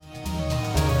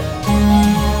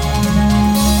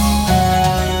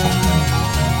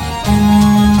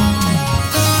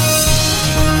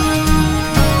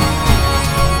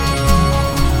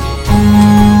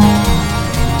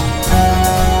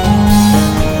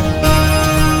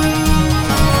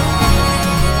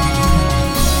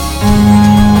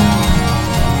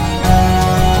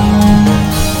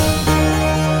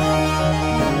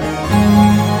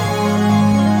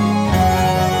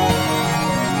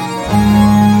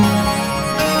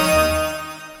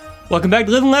Welcome back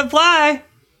to Live and Let Fly.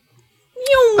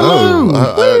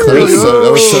 Clearly that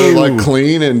was so like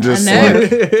clean and just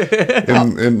like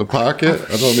in the pocket.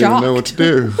 I don't even know what to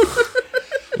do.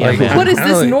 Like, what is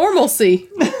this normalcy?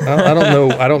 I don't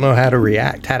know. I don't know how to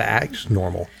react. How to act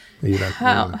normal. You know.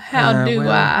 How do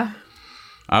I?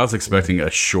 I was expecting a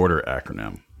shorter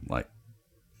acronym. Like,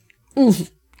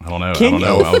 Oof. I don't know.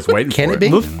 I was waiting for it. Can it be?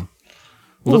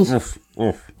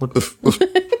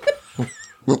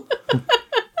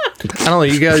 I don't know.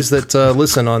 You guys that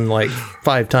listen on like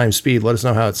 5 times speed, let us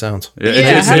know how it sounds.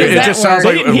 It just sounds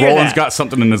like Roland's got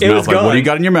something in his mouth. Like, what do you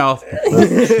got in your mouth? Spit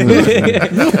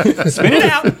it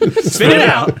out. Spit it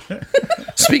out.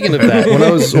 Speaking of that, when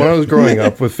I was growing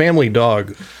up, with Family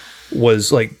Dog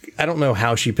was like, I don't know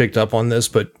how she picked up on this,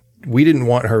 but we didn't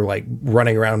want her like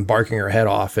running around barking her head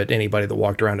off at anybody that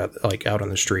walked around out on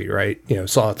the street, right? You know,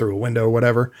 saw it through a window or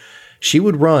whatever. She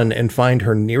would run and find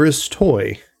her nearest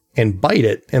toy and bite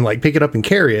it and like pick it up and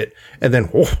carry it and then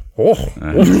That's hilarious.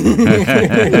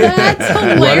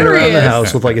 running around the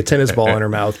house with like a tennis ball in her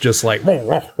mouth, just like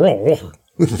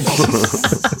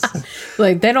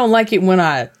Like, they don't like it when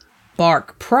I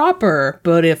bark proper,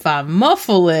 but if I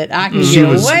muffle it, I can get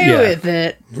away with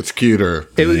it. It's cuter.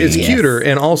 It's cuter,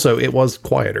 and also it was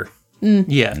quieter.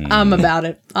 Yeah. I'm about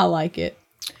it. I like it.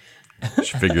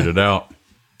 She figured it out.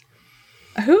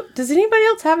 Does anybody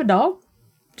else have a dog?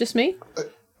 Just me?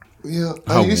 Yeah,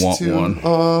 I used want to. one.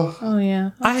 Oh yeah.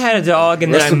 I had a dog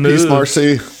and then Rest I in moved. peace,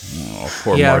 Marcy. Oh,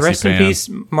 poor Yeah, Marcy rest in Pan. peace,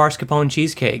 mascarpone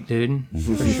cheesecake, dude.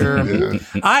 For sure. Yeah.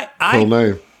 I Full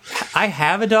name.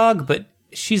 have a dog, but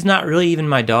she's not really even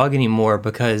my dog anymore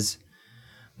because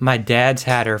my dad's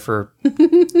had her for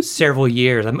several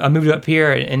years. I moved up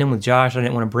here, and then with Josh, I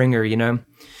didn't want to bring her, you know.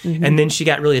 Mm-hmm. And then she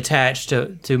got really attached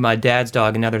to my dad's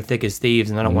dog, and now they're thick as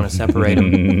thieves, and I don't want to separate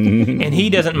them. And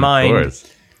he doesn't mind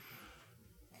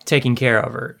taking care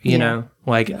of her, you know.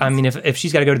 Like, I mean, if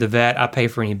she's got to go to the vet, I pay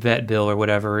for any vet bill or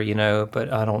whatever, you know.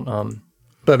 But I don't.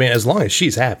 But I mean, as long as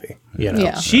she's happy, you know.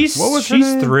 Yeah. She's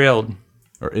thrilled.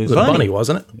 Or is It was Bunny,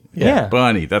 wasn't it? Yeah.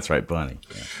 Bunny? That's right, Bunny.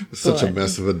 Yeah. Such a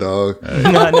mess of a dog.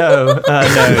 I know,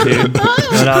 dude.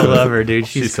 But I love her, dude.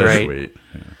 She's so great. sweet.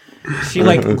 She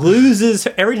like loses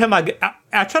every time I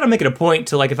try to make it a point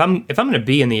to like if I'm going to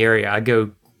be in the area, I go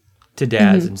to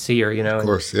Dad's and see her, you know. Of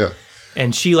course, yeah.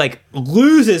 And she like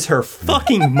loses her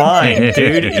fucking mind,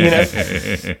 dude. You know.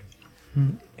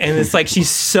 And it's like she's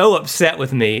so upset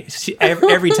with me.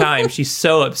 Every time she's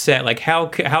so upset. Like how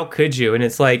could you? And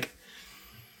it's like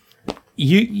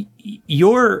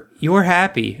you're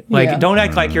happy. Like don't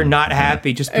act like you're not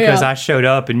happy just because I showed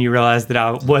up and you realized that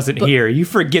I wasn't here. You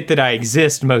forget that I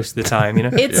exist most of the time, you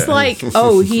know? It's like,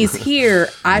 oh, he's here.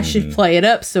 I should play it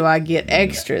up so I get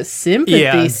extra sympathy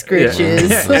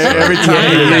scritches. Every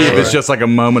time you leave, it's just like a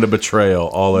moment of betrayal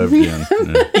all over again.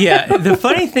 Yeah, the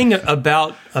funny thing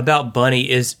about Bunny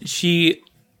is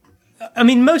I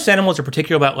mean, most animals are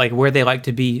particular about like where they like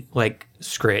to be like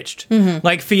scritched. Mm-hmm.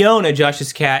 Like Fiona,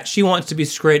 Josh's cat, she wants to be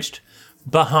scritched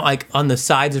behind, like on the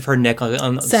sides of her neck, like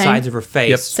on the sides of her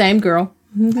face. Yep. Same girl.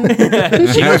 She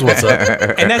knows what's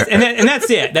up. And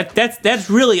that's it. That's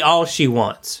really all she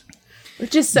wants.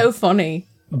 Which is so funny.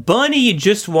 Bunny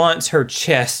just wants her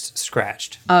chest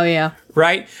scratched. Oh yeah.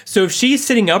 Right? So if she's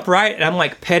sitting upright and I'm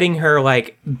like petting her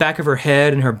like back of her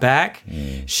head and her back,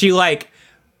 she like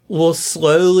will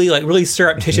slowly, like really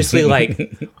surreptitiously, like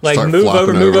move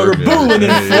over, boom, and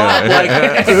then flop, like,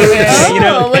 you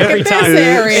know, every time.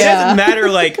 It doesn't matter,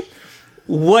 like,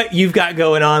 what you've got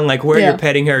going on, like where you're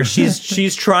petting her.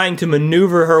 She's trying to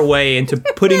maneuver her way into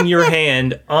putting your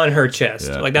hand on her chest.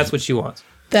 Yeah. Like, that's what she wants.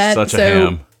 Such a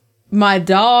ham. My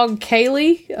dog,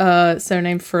 Kaylee, so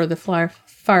named for the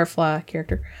Firefly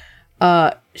character,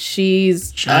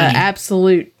 she's an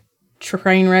absolute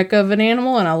train wreck of an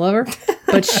animal, and I love her.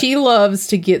 But she loves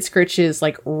to get scritches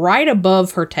like right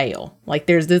above her tail. Like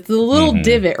there's this little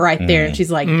divot right there, and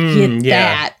she's like, get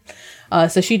that.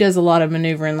 So she does a lot of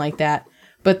maneuvering like that.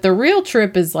 But the real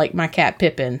trip is like my cat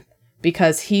Pippin,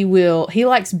 because he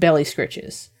likes belly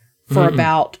scritches for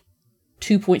about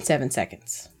 2.7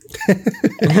 seconds.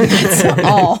 That's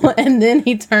all. And then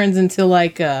he turns into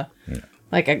like a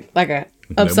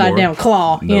upside down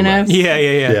claw, you know?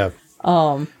 Yeah.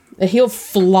 He'll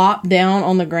flop down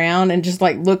on the ground and just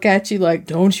like look at you like,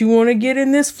 don't you want to get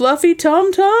in this fluffy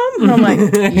tum-tum? And I'm like,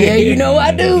 yeah, you know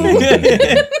I do.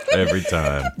 Every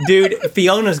time. Dude,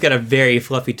 Fiona's got a very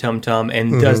fluffy tum-tum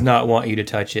and does not want you to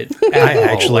touch it.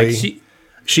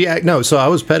 So I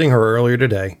was petting her earlier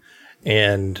today,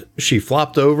 and she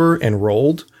flopped over and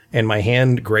rolled, and my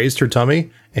hand grazed her tummy,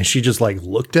 and she just like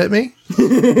looked at me,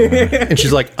 and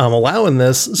she's like, I'm allowing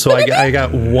this. So I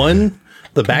got one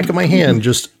the back of my hand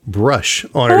just brush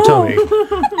on her tummy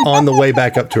on the way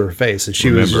back up to her face, and she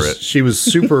was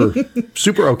super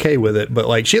super okay with it, but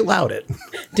like she allowed it.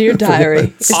 Dear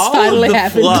diary, it's finally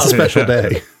happened. It's a special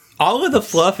day. All of the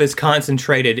fluff is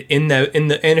concentrated in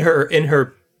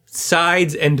her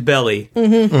sides and belly.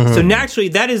 Mm-hmm. So naturally,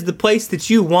 that is the place that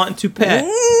you want to pet.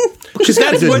 She's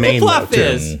got a good where mane, the fluff though, too.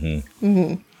 is. Mm-hmm.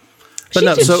 Mm-hmm. But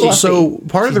no, so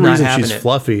part of the reason she's it.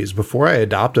 fluffy is before I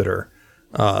adopted her,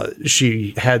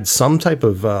 she had some type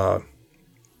of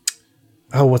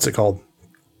what's it called?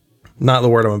 Not the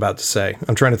word I'm about to say.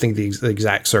 I'm trying to think the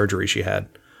exact surgery she had.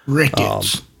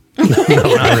 Rickets. No,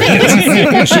 not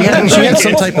rickets. she had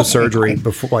some type of surgery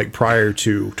before, like prior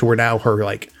to where now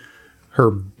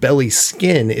her belly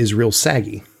skin is real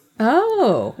saggy.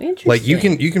 Oh, interesting. Like you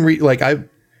can read like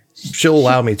she'll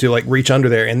allow me to like reach under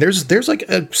there, and there's like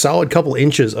a solid couple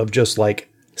inches of just like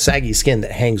saggy skin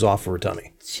that hangs off of her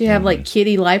tummy. She have like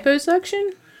kitty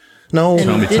liposuction? No,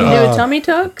 And didn't do a tummy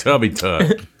tuck? Tummy tuck.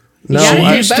 no.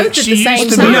 You both at the same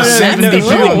time. No, she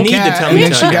would need the tummy and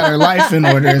then she tuck. got her life in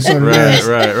order. So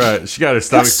Right. She got her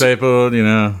stomach stapled, you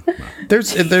know.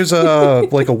 There's a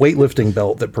like a weightlifting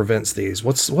belt that prevents these.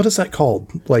 What is that called?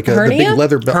 Like the Hernia? big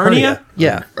leather belt. Hernia?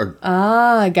 Yeah.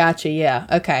 Ah, gotcha. Yeah.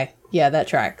 Okay. Yeah, that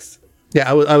tracks. Yeah,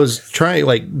 I was trying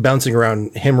like bouncing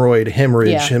around hemorrhage,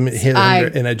 Yeah.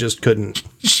 and I just couldn't.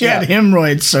 she had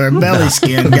hemorrhoids, so her belly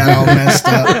skin got all messed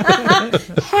up.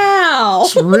 How?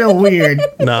 It's real weird.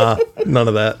 Nah, none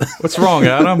of that. What's wrong,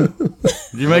 Adam?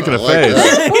 You're making a face.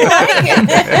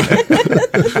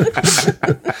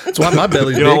 That's why my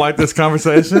belly's You big. don't like this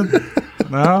conversation?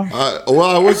 No? I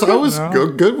was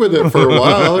good with it for a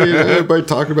while. You know, everybody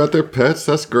talking about their pets.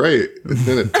 That's great. And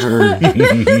then it turned.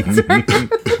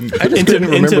 I just couldn't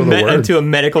remember the word. into a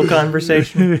medical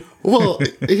conversation. Well,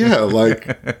 yeah, like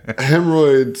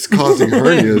hemorrhoids causing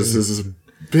hernias is a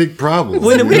big problem.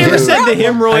 We never said the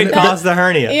hemorrhoid caused the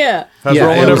hernia. Yeah. Has Yeah,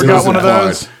 Roland it ever was got one of implied.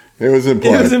 those? It was It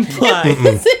implied. was implied.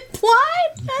 Is it implied?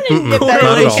 I didn't get that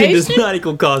Correlation does indication. not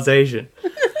equal causation.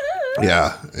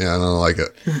 Yeah, I don't like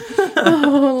it.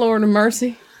 Oh, Lord of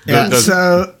mercy. Yeah, Does-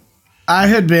 so I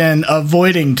had been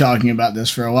avoiding talking about this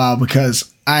for a while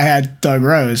because I had Thug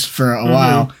Rose for a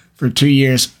while, for 2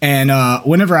 years. And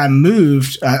whenever I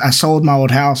moved, I sold my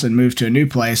old house and moved to a new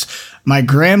place. My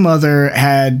grandmother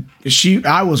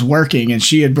I was working and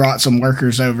she had brought some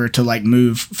workers over to like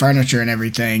move furniture and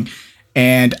everything.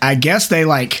 And I guess they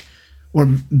like were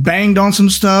banged on some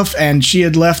stuff and she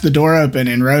had left the door open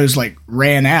and Rose like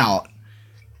ran out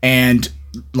and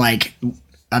like,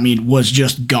 I mean, was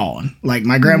just gone. Like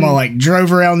my grandma like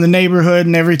drove around the neighborhood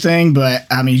and everything. But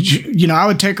I mean, you know, I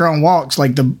would take her on walks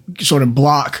like the sort of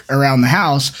block around the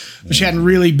house, but she hadn't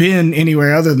really been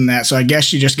anywhere other than that. So I guess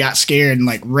she just got scared and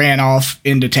like ran off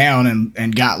into town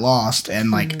and got lost.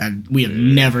 And like, we have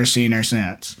never seen her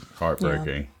since.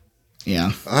 Heartbreaking.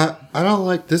 Yeah. I don't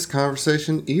like this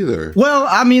conversation either. Well,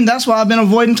 I mean, that's why I've been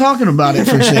avoiding talking about it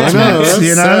for 6 I know, months, that's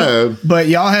you know. sad. But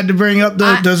y'all had to bring up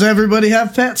the "Does everybody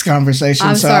have pets?" conversation.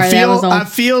 I'm so sorry, that was on- I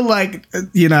feel like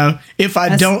you know, if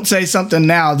I don't say something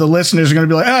now, the listeners are going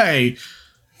to be like, "Hey,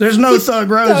 there's no Thug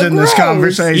Rose Thug in this Rose.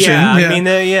 conversation." Yeah, I mean,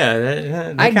 they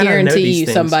I kinda know guarantee these you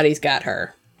things. somebody's got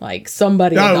her. Like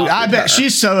somebody. Oh, adopted I bet her.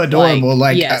 she's so adorable.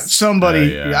 Like yes.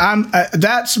 somebody, I'm.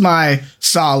 That's my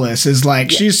solace. Is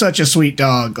like she's such a sweet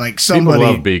dog. Like somebody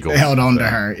love beagles, held on to so.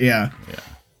 her. Yeah.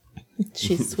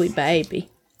 She's a sweet baby.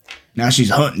 Now she's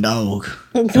a hunting dog.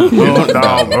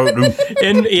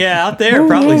 And yeah, out there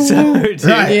probably so too.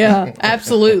 Right. Yeah,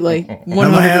 absolutely. 100%.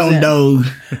 I'm a hound dog.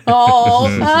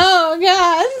 Oh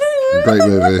God. Great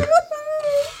movie.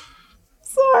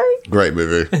 Sorry. Great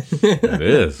movie. It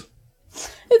is.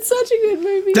 It's such a good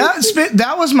movie.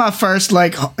 That was my first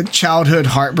like childhood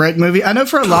heartbreak movie. I know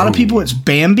for a lot of people it's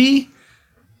Bambi,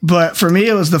 but for me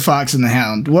it was The Fox and the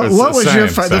Hound. What It's was the your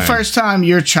same. the first time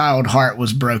your child heart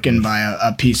was broken by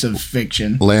a piece of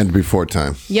fiction? Land Before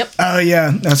Time. Yep. Oh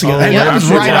yeah, that's a good. Oh, and yeah. that was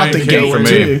That's right out the Lion King gate for me.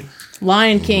 too.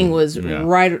 Lion King was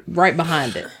right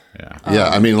behind it. Yeah,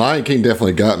 I mean, Lion King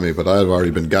definitely got me, but I've already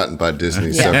been gotten by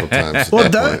Disney several times. At Well,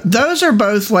 that point. those are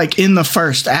both like in the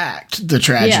first act. The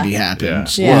tragedy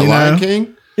happens. Yeah. What, You Lion know?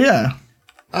 King? Yeah.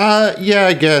 Yeah,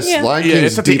 I guess Yeah. Lion Yeah, King's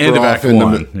it's at the deeper end of off Act in the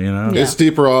 1, you know? It's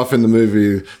deeper off in the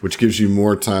movie, which gives you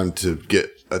more time to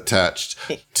get attached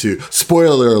to.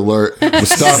 Spoiler alert: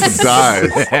 Mustafa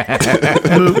dies.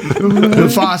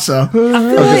 Mufasa. I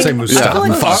was gonna say Mustafa.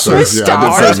 Yeah, Mufasa. Mustafa.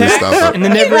 I did say Mustafa. And the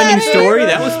never-ending story,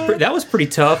 that was pretty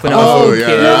tough when I was a little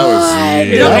kid. That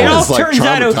It all was like turns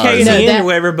out okay in traumatizing. the end or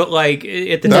whatever, but like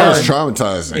at the That time, was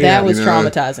traumatizing. That was you know?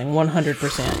 traumatizing,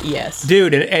 100%. Yes.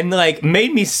 dude, and like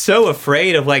made me so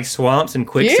afraid of like swamps and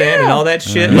quicksand Yeah. and all that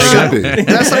shit. You Like, should be.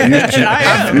 That's like, and I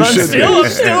am. You I'm should still be.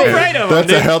 afraid of them.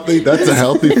 That's a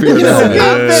healthy fear.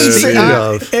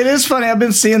 It is funny. I've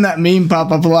been seeing that meme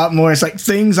pop up a lot more. It's like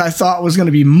things I thought was going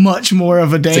to be much more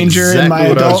of a danger in my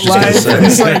exactly what I was adult just life. gonna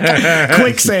It's like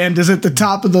quicksand is at the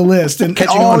top of the list, and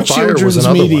Catching all on fire was children's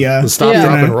another media. one. The stop, Yeah.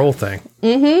 drop, and roll thing.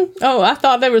 Oh, I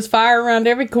thought there was fire around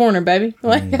every corner, baby.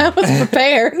 Like, I was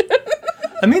prepared.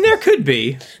 I mean, there could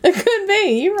be. It could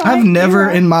be. You're right. I've never You're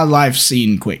right. in my life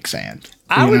seen quicksand.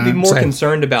 I would be more Same.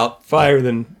 concerned about fire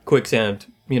than quicksand.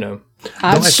 You know.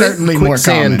 I've certainly more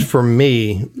Quicksand common. for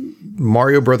me,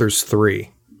 Mario Brothers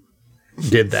 3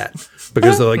 did that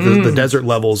because the desert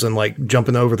levels and like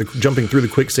jumping through the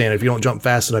quicksand. If you don't jump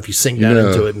fast enough, you sink down Yeah.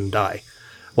 into it and die.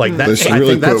 Like that. They should I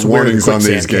really think that's put where the warnings on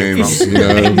these quicksand came games. from. You know,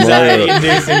 Anxiety Mario,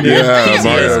 inducing. yeah,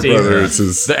 Mario PTSD. Brothers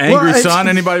is. The Angry Well, it's- Son.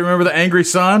 Anybody remember the Angry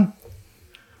Son?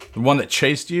 The one that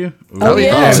chased you? Oh, yeah.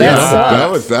 yeah. That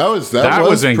was That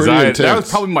was pretty anxiety. intense. That was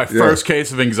probably my Yeah. first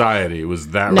case of anxiety. Was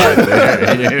that No. right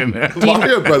there? You know?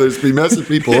 Mario Brothers be messing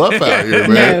people up out here,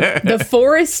 man. No, the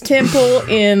forest temple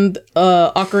in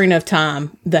Ocarina of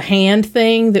Time, the hand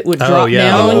thing that would drop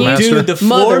yeah, down the on you. Master. Dude, the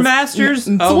floor masters.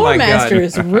 Oh Floor my god.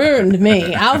 masters ruined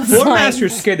me. I was Floor like,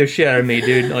 masters scared the shit out of me,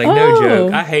 dude. Like no Oh.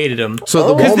 joke. I hated them. So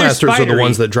the 'Cause wall they're masters are the spidery.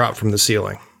 ones that drop from the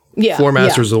ceiling. yeah, Floor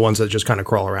masters yeah. are the ones that just kind of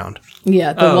crawl around.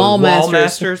 Yeah, the Oh, wall masters.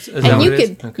 masters? Is that And what you it is?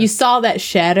 could Okay. you saw that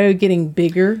shadow getting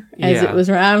bigger as Yeah. it was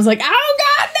around. I was like, oh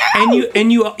god, no!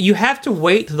 And you have to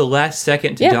wait to the last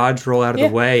second to Yeah. dodge roll out of Yeah.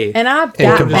 the way. And I've And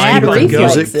got combined bad with the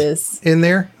music reflexes. in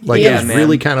there, like Yeah, it's man.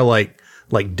 really kind of like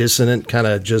dissonant, kind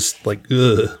of just like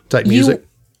type music.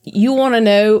 You want to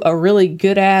know a really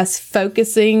good ass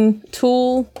focusing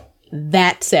tool?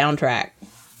 That soundtrack.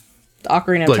 The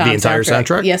Ocarina of Like the Time entire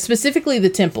soundtrack? Yeah, specifically the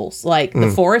temples. Like the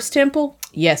forest temple.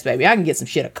 Yes, baby. I can get some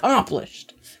shit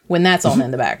accomplished when that's on in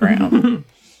the background.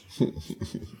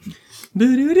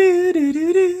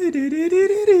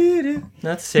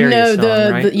 That's a serious No,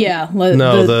 song, right?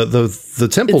 No, the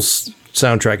temple's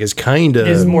soundtrack is kind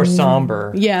It's of more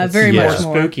somber. Yeah, It's very more much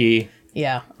more. spooky.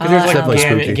 Yeah. Because there's like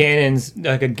Definitely spooky. Ganon's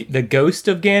like the ghost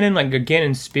of Ganon, like a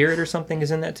Ganon spirit or something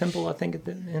is in that temple. I think at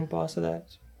the end boss of that.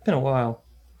 It's been a while.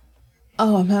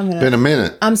 Oh, I'm having Been a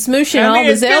minute. I'm smooshing I mean, all the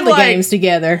it's been Zelda like games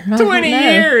together. I don't 20 know.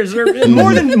 years or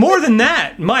more than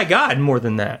that. My God, more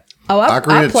than that. Oh, I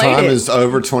Ocarina of played Time it. is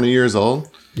over 20 years old.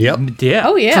 Yep. Yeah.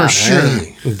 Oh yeah. For sure.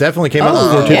 It definitely came out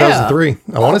Oh, before yeah. 2003.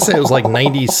 I want to say it was like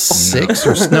 96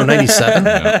 or no 97.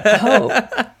 Oh,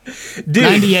 Dude,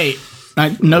 98.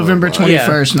 November 21st, Yeah.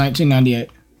 1998.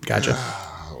 Gotcha.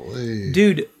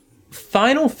 dude,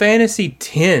 Final Fantasy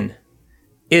X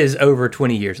is over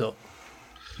 20 years old.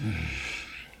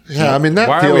 Yeah, I mean, that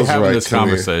Why feels are we having right this to me.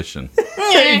 conversation?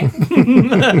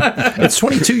 It's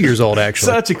 22 years old actually.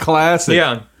 Such a classic.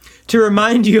 Yeah. To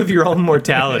remind you of your own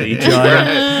mortality, John.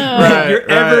 Right, You're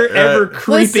ever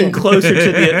creeping Listen. closer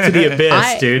to the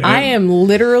abyss, dude. I am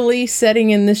literally sitting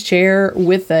in this chair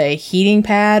with a heating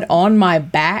pad on my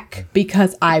back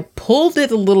because I pulled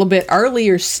it a little bit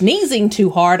earlier, sneezing too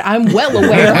hard. I'm well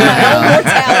aware of my own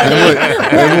mortality.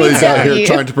 Let me Emily's out tell here you.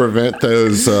 trying to prevent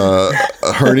those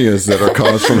hernias that are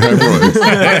caused from hemorrhoids.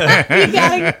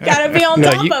 You gotta be on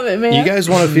top of it, man. You guys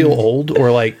want to feel old or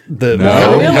like the Not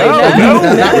really,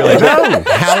 no. not really.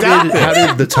 How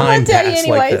did the time tell you pass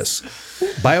like anyways.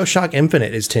 this? BioShock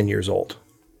Infinite is 10 years old.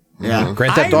 Yeah.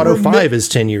 Grand Theft Auto 5 is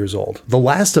 10 years old. The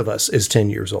Last of Us is 10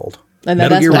 years old. And then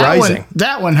Metal that's Gear that Rising.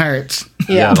 That one hurts.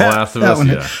 Yeah. The Last of That Us. one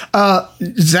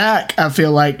Yeah. Zach, I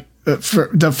feel like for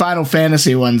the Final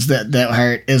Fantasy ones that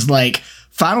hurt is like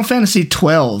Final Fantasy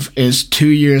 12 is 2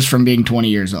 years from being 20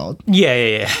 years old.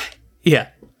 Yeah.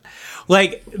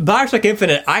 Like Bioshock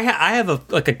Infinite, I have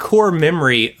a core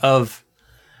memory of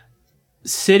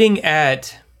sitting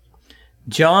at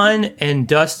John and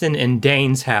Dustin and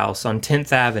Dane's house on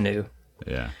 10th Avenue,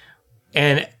 Yeah.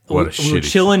 and What a we were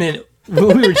shitty- chilling in. We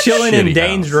were chilling in Shitty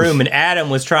Dane's house. room, and Adam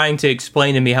was trying to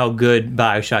explain to me how good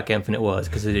Bioshock Infinite was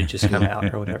because it had just come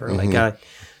out or whatever. Like I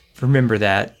remember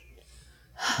that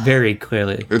very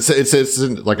clearly. It's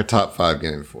like a top 5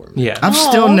 game for me. Yeah, I've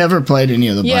still never played any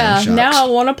of the Yeah, Bioshocks. now I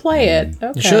want to play it.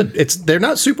 Okay. You should. They're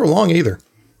not super long either.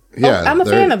 Yeah, I'm a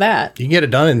fan of that. You can get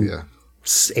it done in Yeah.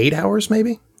 8 hours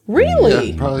maybe.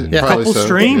 Really? Yeah, probably, Yeah, probably couple so.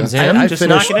 streams, Yeah. man. I Just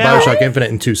finished knock it out. BioShock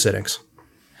Infinite in 2 sittings.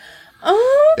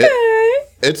 Oh,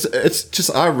 It's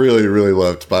just I really really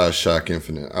loved BioShock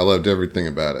Infinite. I loved everything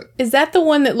about it. Is that the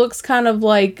one that looks kind of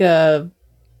like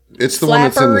It's the one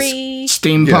that's in the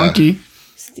steampunky.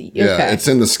 yeah, it's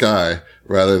in the sky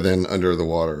rather than under the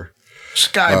water.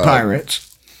 Sky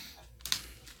Pirates.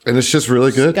 And it's just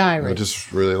really good. Skyrim. I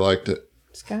just really liked it.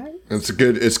 Sky? It's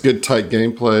good tight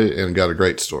gameplay and got a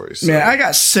great story. So. Man, I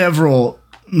got several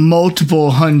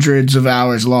multiple hundreds of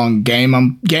hours long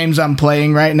games I'm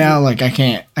playing right now. Like I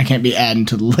can't be adding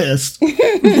to the list.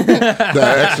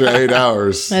 That extra 8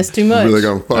 hours. That's too much. Really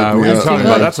gonna fuck me up. Talking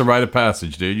about that's a rite of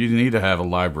passage, dude. You need to have a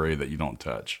library that you don't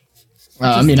touch.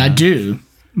 I mean, I do,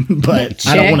 but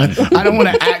I don't want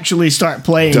to actually start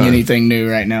playing anything new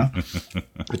right now.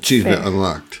 Achievement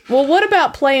unlocked. Well, what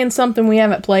about playing something we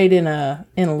haven't played in a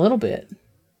little bit?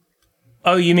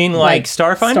 Oh, you mean like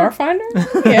Starfinder?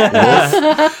 Starfinder?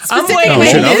 Yeah. I'm way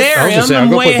ahead of you there.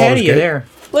 I'm way ahead of you there.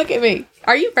 Look at me.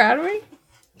 Are you proud of me?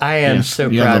 I am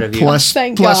so proud of you. Plus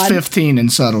Thank God. 15 in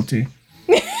subtlety.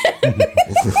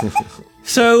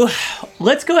 So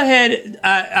let's go ahead.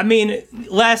 I mean,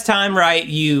 last time, right?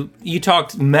 You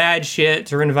talked mad shit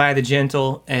to Renvai the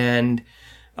Gentle, and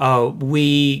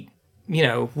we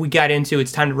got into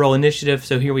it's time to roll initiative.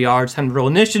 So here we are. It's time to roll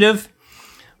initiative.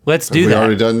 Let's do that. We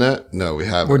already done that? No, we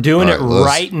haven't. We're doing it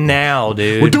right now,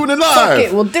 dude. We're doing it live. Fuck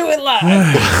it, we'll do it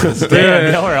live.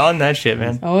 Damn, y'all are on that shit,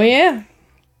 man. Oh yeah.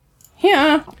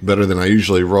 Yeah. Better than I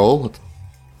usually roll.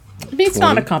 I mean, it's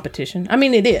not a competition. I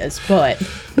mean, it is, but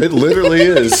It literally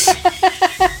is.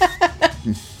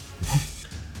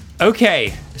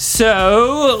 Okay,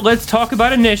 so let's talk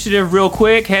about initiative real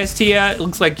quick. Hestia, it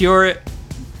looks like you're...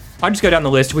 I'll just go down the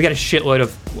list. We got a shitload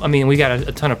of... I mean, we got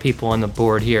a ton of people on the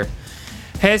board here.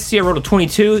 Hestia rolled a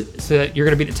 22, so you're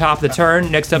going to be at the top of the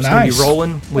turn. Next up's going to be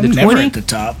Roland with a 20. Never at the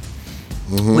top.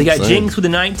 We got Jinx with a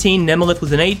 19, Nemolith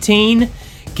with an 18,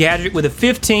 Gadget with a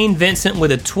 15, Vincent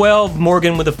with a 12,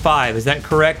 Morgan with a 5. Is that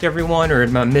correct, everyone, or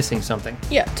am I missing something?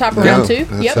 yeah, top of round 2.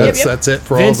 Yep. That's it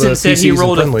for all Vincent the said PCs he and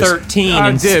rolled a friendlies. 13. I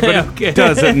and did, but okay. it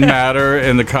doesn't matter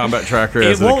in the combat tracker It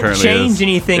as it won't currently change is.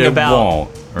 anything it about-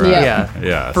 won't. Right.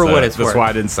 Yeah. For what it's that's worth. why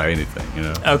I didn't say anything.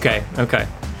 Okay.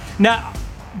 Now,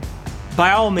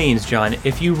 by all means, John,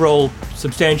 if you roll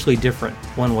substantially different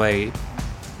one way,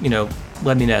 let me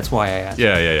know. That's why I asked.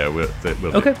 Yeah. We'll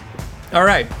Okay. All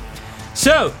right.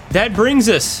 So that brings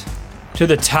us to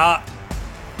the top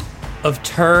of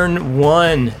turn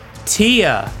 1.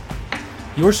 Tia,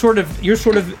 you're sort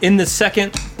of in the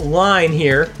second line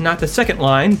here. Not the second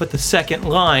line, but the second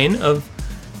line of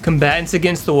combatants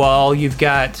against the wall. You've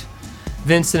got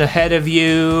Vincent ahead of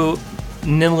you,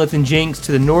 Nimlith and Jinx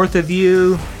to the north of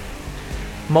you,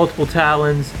 multiple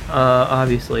Talons,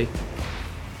 obviously.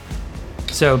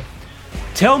 So,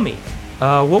 tell me,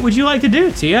 what would you like to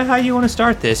do, Tia? How do you want to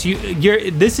start this?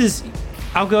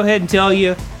 I'll go ahead and tell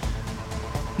you,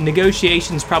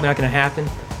 negotiations probably not going to happen.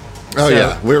 Oh, So-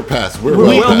 yeah. We're past. We're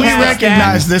We well past.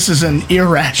 recognize this is an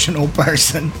irrational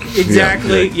person.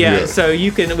 Exactly. Yeah. Yeah. So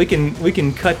we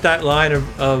can cut that line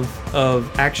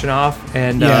of action off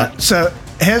and Yeah. So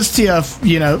Hestia,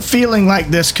 feeling like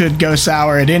this could go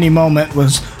sour at any moment,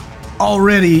 was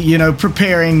already,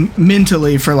 preparing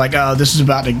mentally for like, oh, this is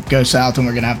about to go south and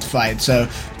we're gonna have to fight. So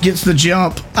gets the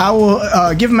jump. I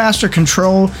will give master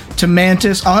control to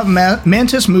Mantis. I'll have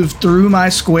Mantis move through my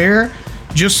square,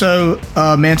 just so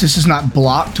Mantis is not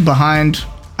blocked behind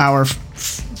our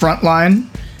front line.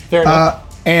 Fair enough.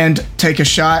 And take a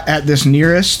shot at this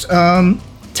nearest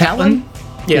Talon.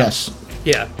 Yes.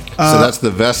 Yeah. So that's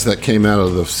the vest that came out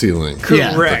of the ceiling.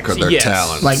 Correct. They're yes.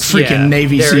 talons. Like freaking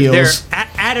Navy SEALs.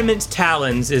 Adamant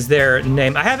Talons is their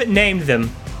name. I haven't named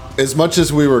them. As much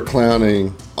as we were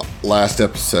clowning last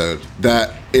episode,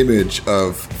 that image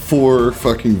of 4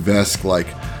 fucking vests like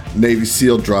Navy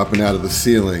SEAL dropping out of the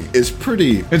ceiling is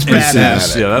pretty. It's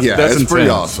badass. cinematic. That's it's pretty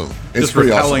intense. awesome. It's Just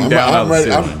pretty rappelling awesome. down out I'm of the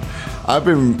ready. ceiling. I've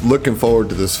been looking forward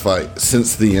to this fight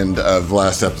since the end of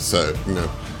last episode.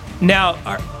 Now,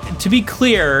 to be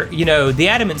clear, the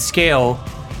Adamant scale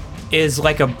is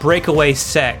like a breakaway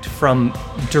sect from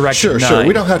Directive 9. Sure.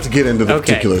 We don't have to get into the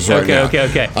particulars right now.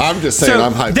 Okay. I'm just saying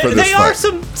I'm hyped for this They fight. are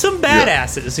some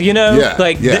badasses,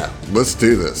 Yeah. Let's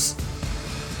do this.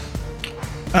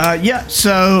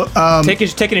 So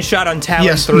taking a shot on Talon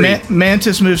yes, 3.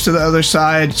 Mantis moves to the other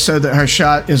side so that her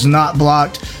shot is not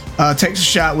blocked. Takes a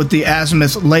shot with the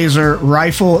Azimuth laser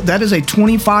rifle. That is a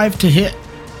 25 to hit.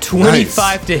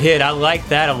 25 to hit. I like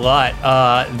that a lot.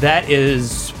 That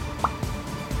is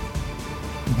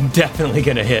definitely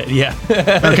gonna hit. Yeah.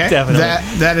 Okay,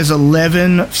 definitely. that is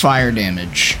 11 fire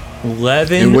damage.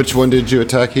 11. And which one did you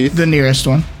attack, Heath? The nearest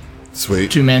one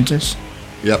Sweet. to Mantis.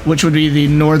 Yep. which would be the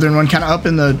northern one, kind of up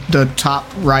in the top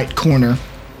right corner.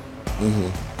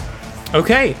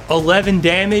 Okay, 11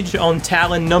 damage on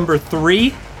Talon number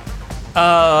 3.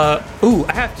 I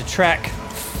have to track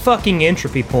fucking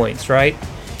entropy points, right?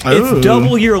 Ooh. It's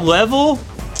double your level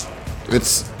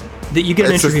It's. that you get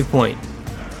an It's a- entropy point.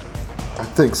 I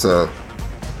think so.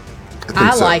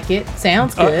 I like it.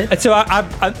 Sounds good. So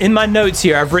I in my notes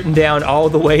here, I've written down all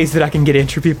the ways that I can get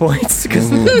entropy points because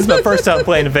this is my first time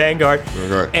playing a Vanguard.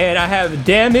 Okay. And I have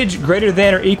damage greater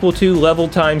than or equal to level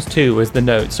times 2 is the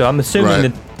note. So I'm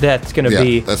assuming Right. that's going to Yeah,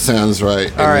 be. that sounds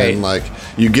right. All right. Then, like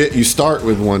you start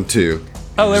with 1 too.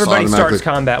 Oh, You just everybody starts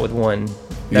automatically- combat with 1.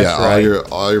 That's yeah, right.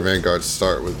 all your Vanguards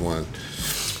start with 1,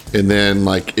 and then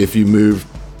like if you move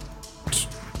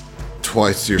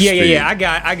twice your speed. Yeah. I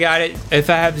got it. If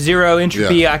I have 0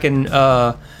 entropy, Yeah. I can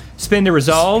spend a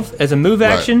resolve as a move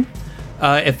Right. action.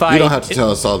 If I You don't have to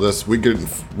tell us all this. We're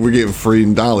getting free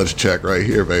knowledge check right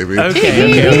here, baby.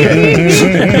 Okay.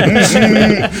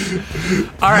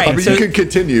 All right. I mean, so, you can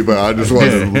continue, but I just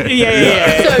wanted to.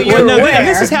 yeah. So you're no, aware.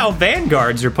 this is how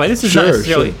Vanguards are played. This is not Sure,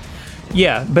 necessarily. sure.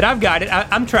 Yeah, but I've got it.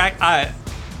 I'm track. I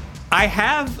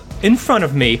have in front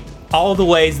of me all the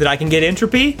ways that I can get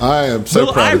entropy. I am so Will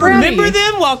I proud of you. remember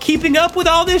them while keeping up with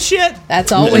all this shit?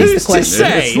 That's always Who's the to question.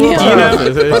 say? It's a little You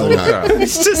tough. know? Probably not.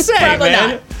 Who's to say, Probably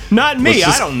man? Not me. Let's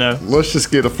just- I don't know. Let's just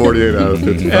get a 48 out of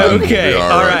 55. Okay, We'll be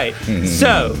all right.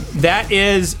 So that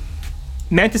is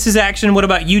Mantis's action. What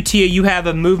about you, Tia? You have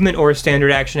a movement or a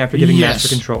standard action after giving Yes. master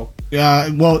control.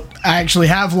 Well, I actually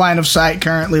have line of sight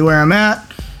currently where I'm at,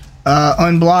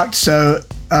 unblocked. So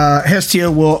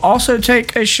Hestia will also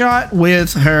take a shot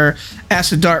with her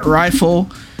acid dart rifle.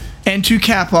 And to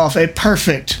cap off a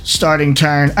perfect starting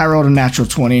turn, I rolled a natural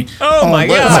 20. Oh my on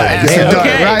God. my acid dart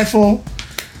Okay. rifle.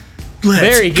 Let's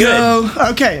Very good. go.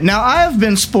 Okay, now I have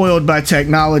been spoiled by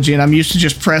technology, and I'm used to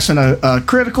just pressing a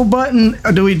critical button.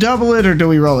 Do we double it or do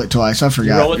we roll it twice? I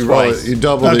forgot. roll it You roll twice. it, you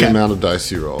double Okay. the amount of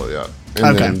dice you roll, yeah. And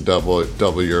Okay. then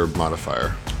double your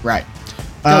modifier. Right.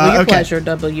 Double your okay. pleasure,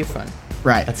 double your fun.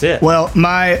 Right. That's it. Well,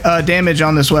 my damage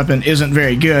on this weapon isn't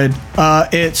very good.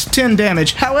 It's 10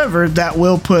 damage. However, that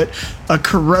will put a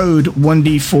corrode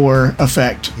 1d4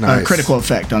 effect, Nice. critical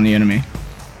effect on the enemy.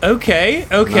 Okay.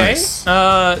 Nice.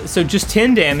 So just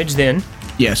 10 damage then.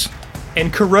 Yes.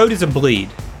 And corrode is a bleed.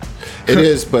 It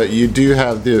is, but you do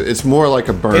have it's more like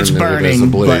a burn It's than it is a burning,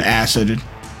 bleed. but acided.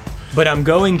 But I'm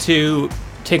going to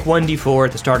take 1d4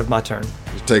 at the start of my turn.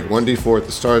 You take 1d4 at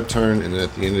the start of the turn, and then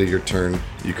at the end of your turn,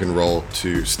 you can roll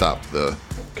to stop the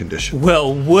condition.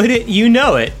 Well, wouldn't you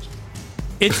know it?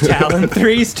 It's Talon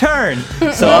 3's turn.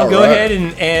 So I'll go Alright.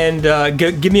 ahead and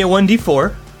give me a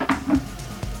 1d4.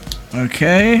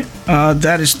 Okay.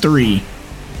 That is 3.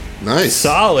 Nice.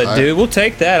 Solid, dude. We'll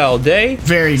take that all day.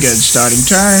 Very good starting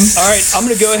turn. All right, I'm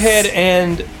going to go ahead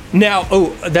and now.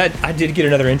 That I did get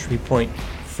another entry point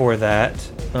for that.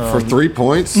 For 3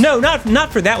 points? No,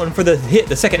 not for that one. For the hit,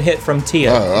 the second hit from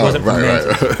Tia. It wasn't from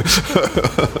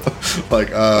Mantis. Like,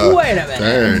 Wait a minute.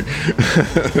 dang.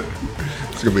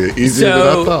 It's going to be easier than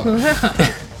I thought.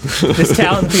 This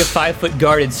Talon will take a 5-foot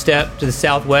guarded step to the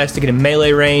southwest to get in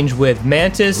melee range with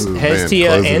Mantis, Ooh, man, Hestia,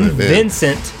 closing and it in.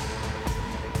 Vincent,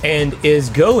 and is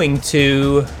going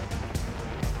to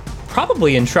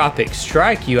probably entropic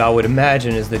strike you. I would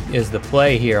imagine is the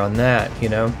play here on that. You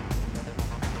know.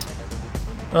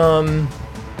 I'm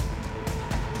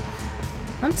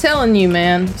telling you,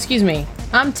 man. Excuse me.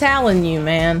 I'm telling you,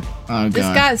 man. Oh, God. This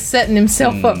guy's setting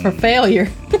himself up for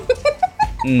failure.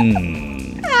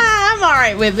 I'm all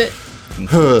right with it.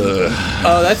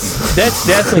 Oh, that's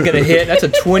definitely gonna hit. That's a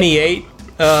 28.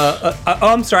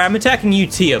 I'm sorry. I'm attacking you,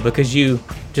 Tia, because you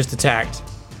just attacked,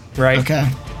 right? Okay.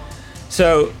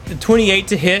 So the 28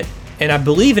 to hit, and I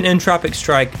believe an entropic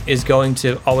strike is going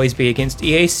to always be against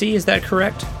EAC. Is that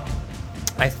correct?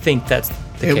 I think that's the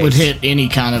case. It would hit any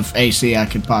kind of AC I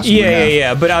could possibly have.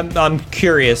 Yeah. But I'm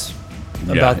curious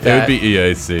Yeah, about that. it would be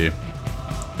EAC.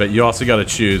 But you also got to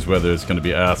choose whether it's going to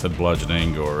be acid,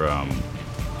 bludgeoning, or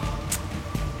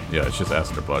yeah, it's just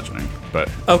acid or bludgeoning. But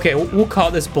Okay, we'll call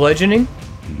this bludgeoning.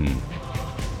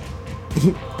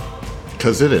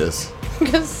 Because it is.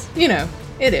 Because,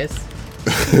 it is.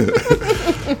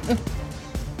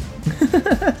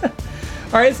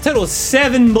 All right, it's a total of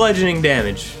 7 bludgeoning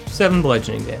damage. 7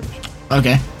 bludgeoning damage.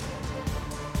 Okay.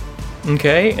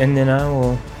 Okay, and then I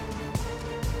will.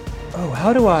 Oh,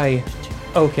 how do I?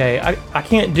 Okay, I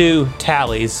can't do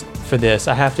tallies for this.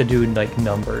 I have to do like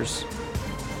numbers.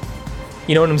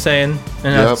 You know what I'm saying?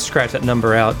 And I have Yep. to scratch that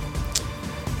number out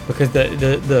because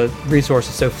the resource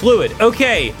is so fluid.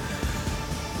 Okay,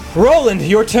 Roland,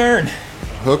 your turn.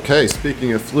 Okay,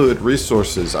 speaking of fluid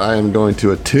resources, I am going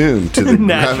to attune to the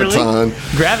Naturally.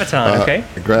 Graviton, okay.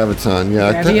 Graviton,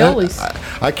 yeah. Raviolis.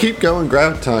 I keep going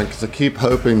Graviton because I keep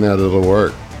hoping that it'll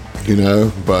work,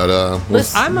 but I'm a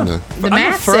The I'm a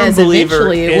math firm says believer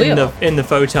eventually it will. in the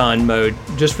photon mode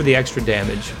just for the extra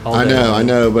damage. I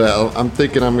know, but I'm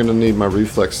thinking I'm going to need my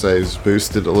reflex saves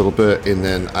boosted a little bit, and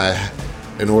then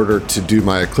in order to do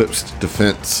my eclipsed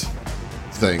defense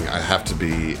thing, I have to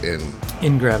be in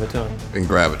Graviton. In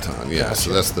Graviton, yeah. Gotcha.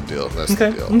 So that's the deal.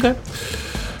 Okay.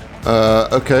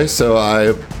 Okay, so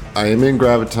I am in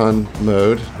Graviton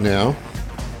mode now.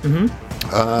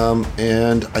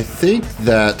 And I think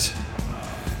that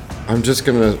I'm just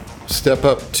gonna step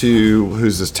up to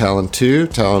who's this? Talon 2,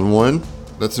 Talon 1.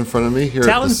 That's in front of me here.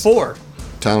 Talon 4.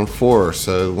 Talon 4.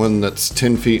 So one that's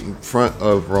 10 feet in front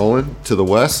of Roland to the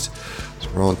west. So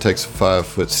Roland takes a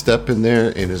 5-foot step in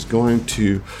there and is going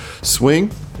to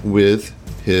swing with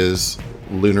his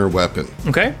lunar weapon.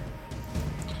 Okay.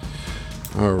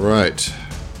 All right.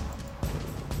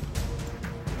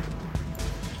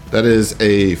 That is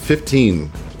a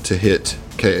 15 to hit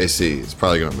KAC. It's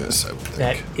probably going to miss, I would think.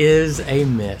 That is a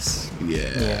miss.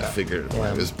 Yeah. I figured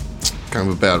it was kind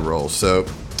of a bad roll. So,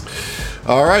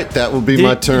 all right, that will be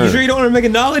my turn. You sure you don't want to make a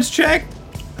knowledge check?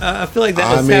 I feel like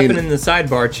that was happening in the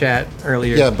sidebar chat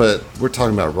earlier. Yeah, but we're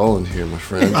talking about Roland here, my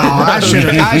friend. Oh, I should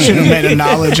have made a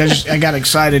knowledge. I got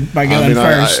excited by going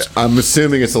first. I'm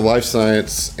assuming it's a life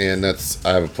science, and I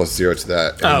have a +0 to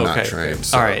that, and I'm not trained.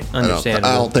 So all right, understandable.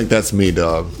 I don't think that's me,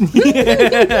 dog.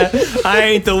 I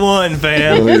ain't the one,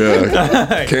 fam. Oh,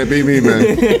 yeah. Can't be me, man.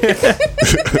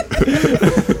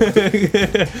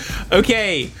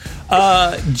 Okay.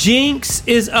 Jinx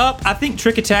is up. I think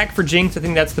trick attack for Jinx. I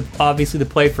think that's obviously the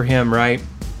play for him, right?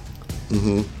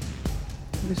 Mm-hmm.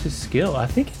 What is his skill? I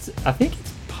think it's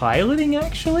piloting,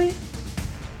 actually.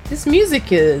 This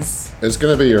music is. It's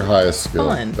going to be your highest skill,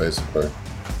 fun. Basically.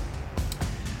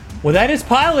 Well, that is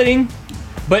piloting,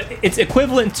 but it's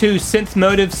equivalent to synth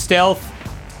motive, stealth,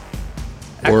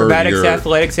 acrobatics,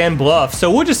 athletics, and bluff.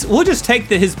 So we'll just take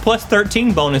his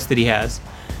 +13 bonus that he has,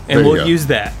 and we'll use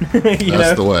that.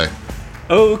 That's the way.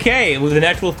 Okay, with an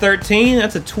actual 13,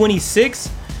 that's a 26.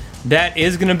 That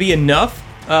is going to be enough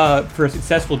for a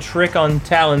successful trick on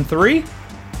Talon 3.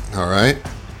 All right.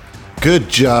 Good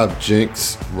job,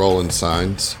 Jinx. Rolling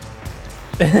signs.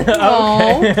 Okay.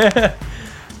 I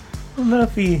don't know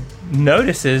if he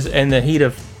notices in the heat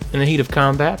of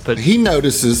combat, but he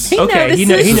notices. He notices.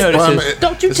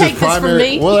 Don't you take this from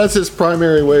me? Well, that's his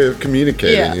primary way of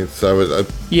communicating. Yeah. So,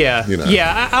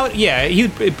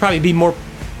 he'd probably be more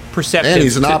perceptive. And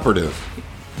he's an operative.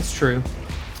 It's true.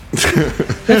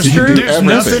 That's true. There's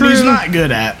nothing he's not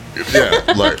good at.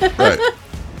 Yeah, right.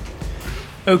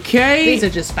 Okay. These are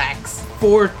just facts.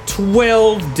 For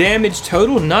 12 damage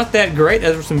total, not that great.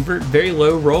 Those were some very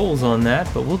low rolls on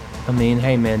that, but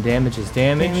hey man, damage is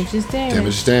damage. Damage is damage. Damage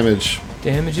is damage.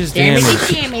 Damage is Damage damage. is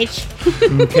damage.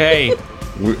 Okay.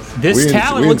 This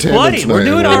Talon looks bloody. We're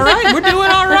doing all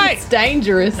right. It's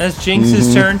dangerous. That's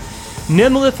Jinx's turn.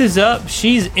 Nimlith is up.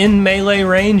 She's in melee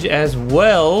range as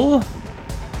well.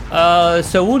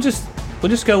 So we'll just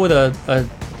go with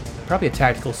probably a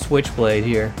tactical switchblade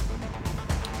here.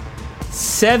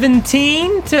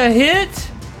 17 to hit.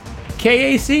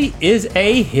 KAC is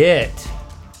a hit.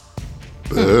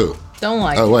 Ooh. Don't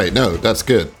like Oh, wait, no, that's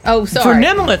good. Oh, For sorry.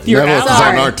 Nimlith, you're Nemlith's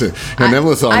out. on our team. Yeah,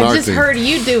 Nemlith's on I our just team. heard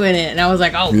you doing it, and I was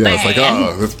like, oh, Yeah, bad. it's like,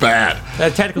 oh, that's bad.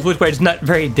 That tactical switchblade is not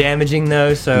very damaging,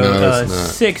 though. So No, it's not.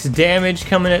 6 damage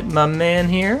coming at my man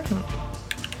here.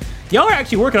 Y'all are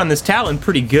actually working on this Talon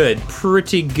pretty good.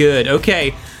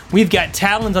 Okay, we've got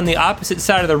Talons on the opposite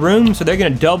side of the room, so they're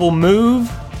going to double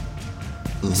move.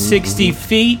 60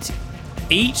 feet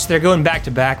each. They're going back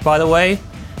to back, by the way.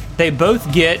 They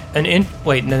both get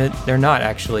wait, no, they're not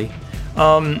actually.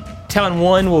 Talon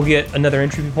 1 will get another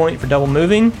entry point for double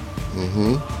moving.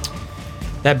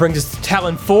 That brings us to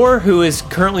Talon 4, who is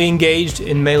currently engaged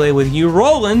in melee with you,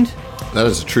 Roland. That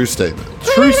is a true statement.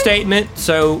 True statement.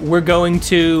 So we're going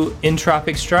to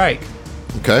Entropic Strike.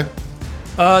 Okay.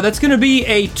 That's going to be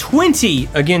a 20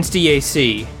 against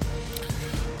EAC.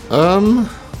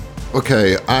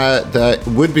 Okay, that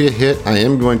would be a hit. I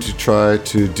am going to try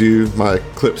to do my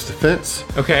Eclipse defense.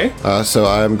 Okay. So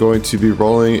I am going to be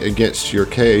rolling against your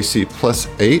KAC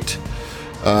 +8.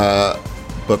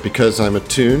 But because I'm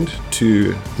attuned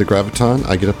to the Graviton,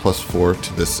 I get a +4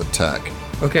 to this attack.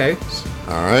 Okay.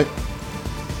 All right.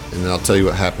 And then I'll tell you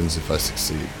what happens if I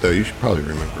succeed. Though you should probably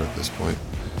remember at this point.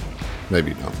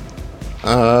 Maybe not.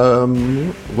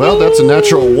 Well, that's a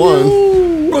natural 1.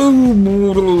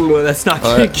 That's not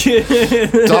good.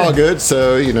 It's all good.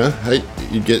 So, hey,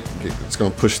 you get it's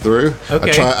going to push through.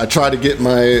 Okay. I try to get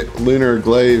my lunar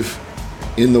glaive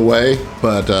in the way,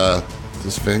 but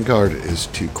this Vanguard is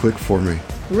too quick for me.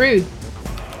 Rude.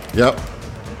 Yep.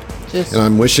 Just And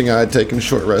I'm wishing I had taken a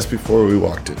short rest before we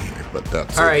walked in here, but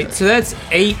that's All right, so that's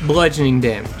 8 bludgeoning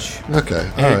damage. okay.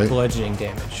 All 8 right. bludgeoning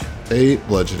damage. 8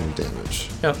 bludgeoning damage.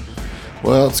 Yep.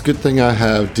 Well, it's a good thing I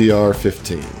have DR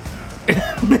 15. What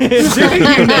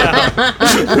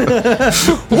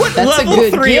That's a level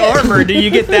good 3 get. armor do you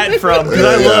get that from? Because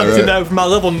I Yeah, love to right. know from my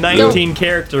level 19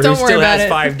 character who don't worry still about has it.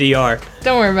 5 DR.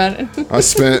 don't worry about it. I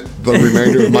spent the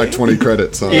remainder of my 20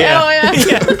 credits on it. Yeah. Oh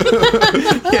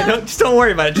yeah. Yeah, just don't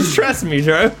worry about it. Just trust me,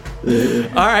 Dro.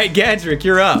 All right, Gadrick,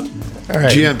 you're up. All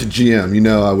right. GM to GM, you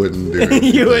know I wouldn't do it.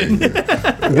 You wouldn't.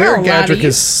 Where I'll lie to Gadrick you.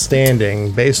 is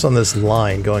standing, based on this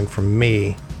line going from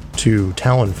me to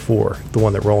Talon 4, the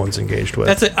one that Roland's engaged with.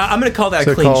 I'm going to call that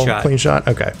So a clean call shot. Clean shot?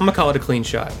 Okay. I'm going to call it a clean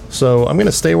shot. So I'm going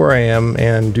to stay where I am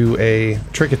and do a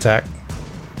trick attack.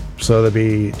 So that'd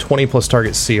be 20 plus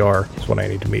target CR is what I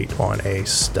need to meet on a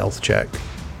stealth check.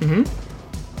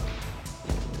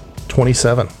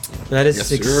 27. That is Yes,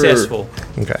 sir. successful.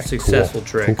 Okay. Successful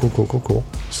cool. trick. Cool.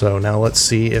 So now let's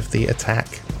see if the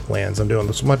attack lands. I'm doing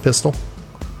this with my pistol.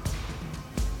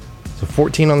 So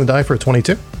 14 on the die for a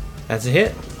 22. That's a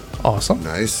hit. Awesome.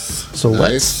 Nice. So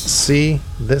let's nice. see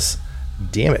this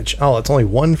damage. Oh, it's only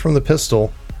 1 from the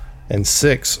pistol and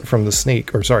 6 from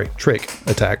the trick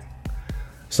attack.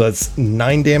 So that's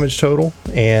 9 damage total,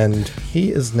 and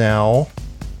he is now.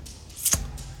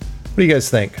 What do you guys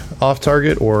think? Off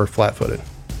target or flat-footed?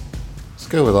 Let's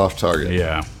go with off target.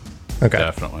 Yeah, Okay.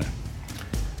 definitely.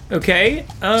 Okay.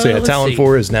 So yeah, let's Talon see.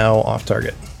 4 is now off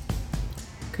target.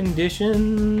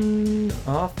 Condition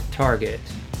off target.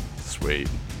 Sweet.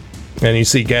 And you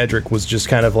see Gadrick was just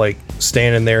kind of like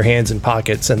standing there, hands in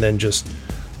pockets, and then just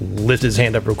lift his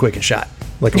hand up real quick and shot.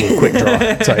 Like a little quick draw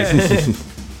type.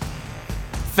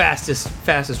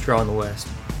 Fastest draw in the West.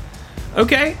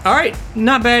 Okay, all right.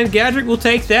 Not bad, Gadrick. We'll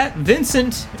take that.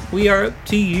 Vincent, we are up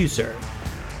to you, sir.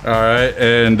 All right,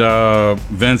 and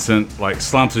Vincent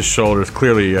slumps his shoulders,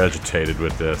 clearly agitated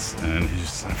with this, and he's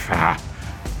just like,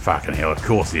 fucking hell, of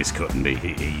course this couldn't be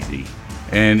easy.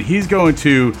 And he's going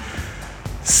to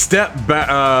step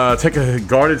back, take a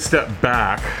guarded step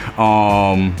back,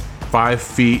 5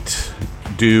 feet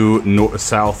due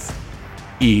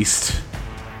southeast,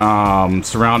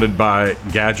 surrounded by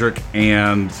Gadrick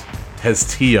and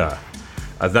Hestia.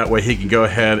 That way he can go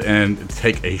ahead and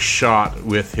take a shot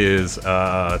with his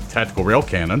tactical rail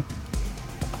cannon.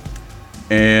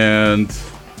 And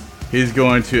he's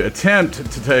going to attempt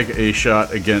to take a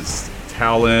shot against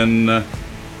Talon.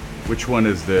 Which one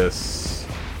is this?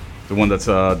 The one that's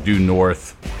due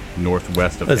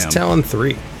northwest of That's him. Talon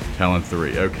 3. Talon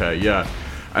 3. Okay, yeah.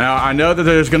 Now, I know that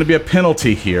there's going to be a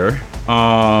penalty here.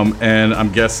 And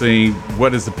I'm guessing,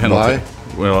 what is the penalty?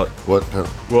 Why? Well,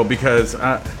 What? because...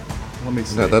 let me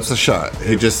see. No, that's a shot.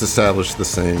 He just established the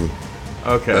same.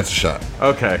 Okay. That's a shot.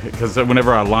 Okay, because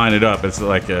whenever I line it up, it's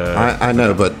like a... I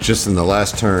know, but just in the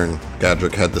last turn,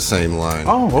 Gadrick had the same line.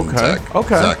 Oh, and okay.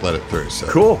 Okay. Zach let it through. So.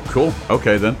 Cool.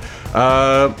 Okay, then.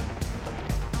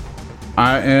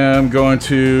 I am going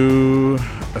to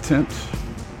attempt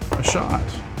a shot.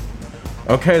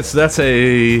 Okay, so that's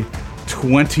a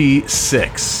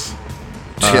 26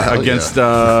 Yeah, against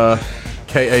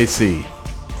KAC.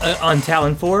 On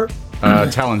Talon 4?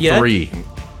 Talon Yeah. 3.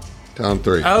 Down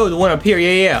 3. Oh, the one up here.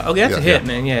 Yeah. Okay, that's Yeah, a hit, yeah.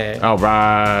 man. Yeah. All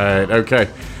right. Okay.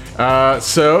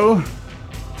 So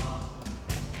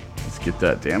let's get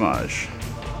that damage.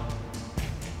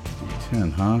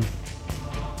 D10, huh?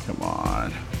 Come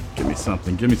on. Give me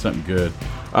something good.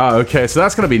 Okay, so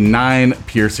that's going to be 9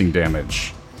 piercing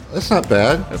damage. That's not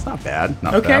bad. That's not bad.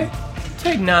 Not Okay. bad.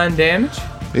 Take 9 damage.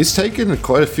 He's taking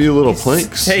quite a few little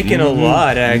plinks. Taking a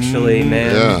lot, actually,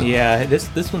 man. Yeah.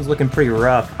 This one's looking pretty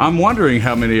rough. I'm wondering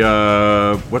how many,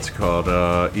 what's it called?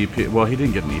 EP. Well, he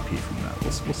didn't get an EP from that.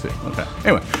 We'll see. Okay.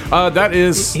 Anyway, that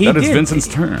is He did. Vincent's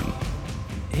turn.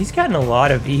 He's gotten a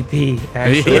lot of EP,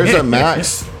 actually. There's a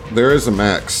max. There is a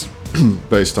max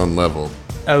based on level.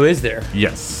 Oh, is there?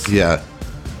 Yes. Yeah.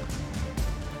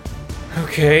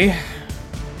 Okay.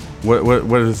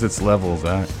 What is its levels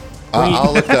at?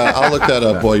 I'll look that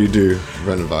up while you do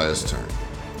Renovia's turn.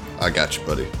 I got you,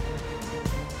 buddy.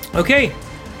 Okay.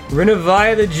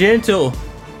 Renovia the Gentle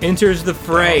enters the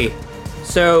fray.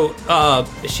 So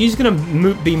she's gonna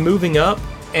be moving up,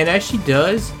 and as she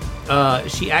does,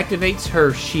 she activates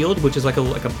her shield, which is like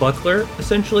a buckler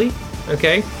essentially.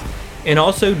 Okay, and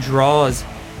also draws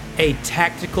a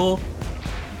tactical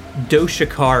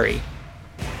Doshikari,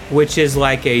 which is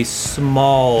like a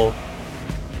small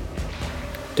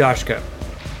Dashko.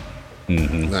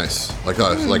 Nice. Like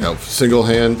a single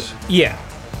hand. Yeah.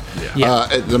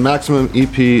 The maximum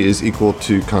EP is equal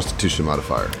to Constitution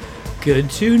modifier. Good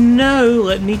to know.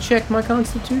 Let me check my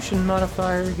Constitution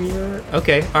modifier here.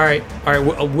 Okay. All right.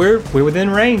 We're within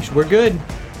range. We're good.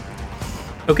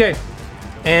 Okay.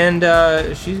 And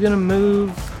she's gonna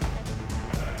move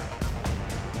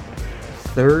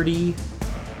 30.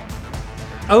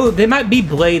 Oh, they might be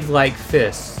blade-like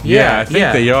fists. Yeah, I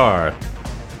think they are.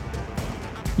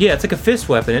 Yeah, it's like a fist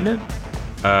weapon, isn't it?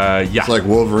 Yeah. It's like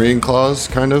Wolverine claws,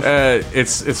 kind of.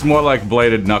 It's more like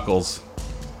bladed knuckles.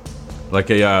 Like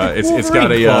it's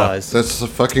got a claws. That's the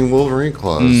fucking Wolverine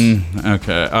claws.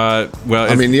 okay.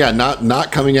 Well, I mean,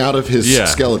 not coming out of his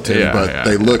skeleton, but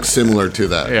they look similar to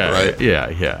that, right?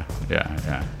 Yeah.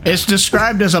 It's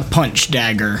described as a punch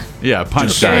dagger. Yeah,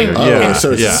 punch saying. dagger. Yeah,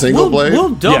 So it's a single blade.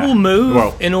 We'll double move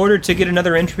Well- in order to get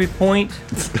another entry point,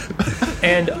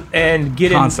 and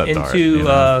get Concept art, into.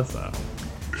 so.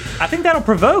 I think that'll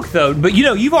provoke though. But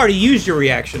you've already used your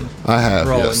reaction. I have,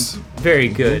 Roland. yes. Very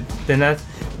good. Then that's,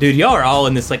 dude. Y'all are all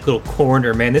in this like little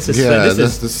corner, man. This is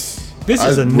this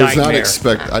is a nightmare.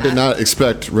 I did not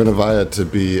expect Renovia to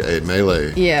be a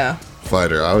melee Yeah.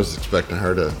 fighter. I was expecting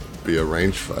her to be a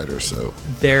ranged fighter. So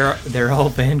They're all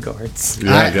Vanguards.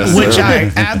 yeah, I guess Which so.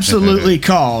 I absolutely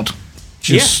called.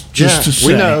 Just to say.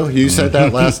 we know you said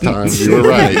that last time. You were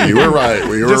right. You were right.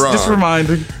 We were wrong. Just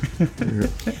reminding.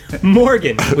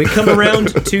 Morgan, we come around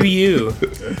to you.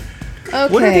 Okay.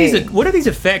 What are these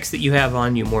effects that you have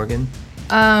on you, Morgan?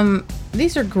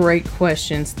 These are great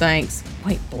questions. Thanks.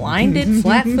 Wait, blinded,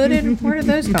 flat-footed? Where did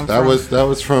those come That from?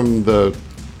 was from the.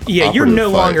 Yeah, you're operative no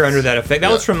longer fights. under that effect. That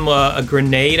Yeah. was from a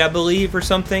grenade, I believe, or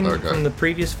something Okay. from the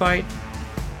previous fight.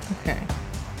 Okay.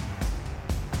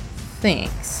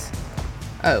 Thanks.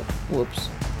 Oh, whoops.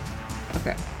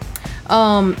 Okay.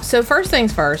 So first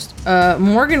things first,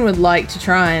 Morgan would like to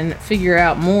try and figure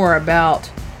out more about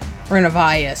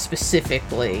Renovia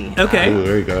specifically. Okay. Oh,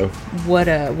 there you go.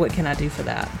 What can I do for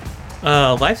that?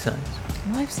 Life science.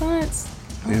 Life science.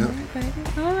 Yeah.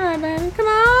 All right, baby. Come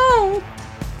on.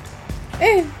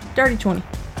 Dirty 20.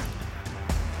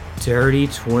 Dirty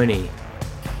 20.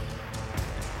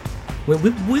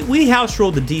 We house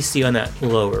rolled the DC on that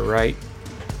lower, right?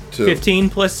 To 15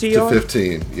 plus CR? To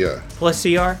 15, yeah. Plus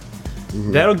CR?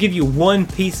 That'll give you one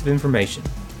piece of information.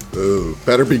 Ooh,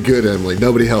 better be good, Emily.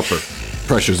 Nobody help her.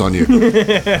 Pressure's on you.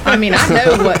 I mean, I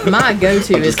know what my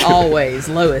go-to is always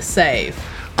lowest save.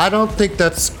 I don't think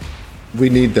we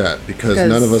need that because 'Cause-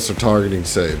 none of us are targeting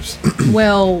saves.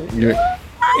 Well,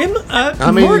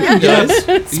 I mean, Morgan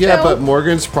does. yeah, but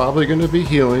Morgan's probably going to be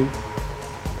healing.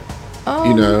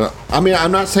 You know, I mean,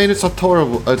 I'm not saying it's a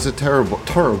terrible one.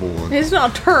 it's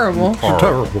not terrible.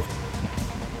 Terrible.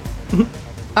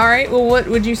 All right, well, what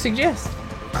would you suggest?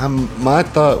 My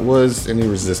thought was any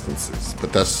resistances,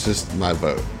 but that's just my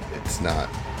vote. It's not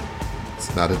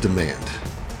a demand.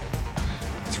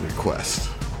 It's a request.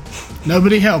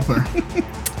 Nobody help her.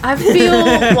 I feel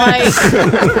like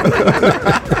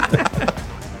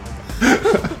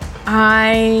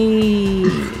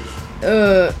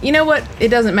you know what? It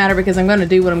doesn't matter because I'm going to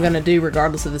do what I'm going to do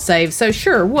regardless of the save. So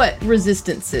sure, what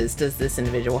resistances does this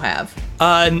individual have?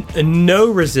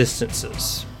 No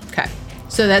resistances. Okay.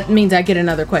 So that means I get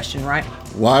another question, right?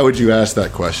 Why would you ask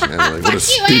that question, Emily? What a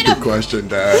stupid question,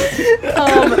 Dad.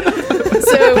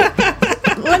 So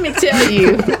let me tell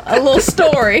you a little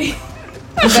story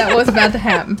about what's about to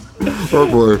happen. Oh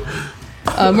boy.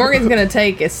 Morgan's going to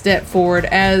take a step forward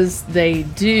as they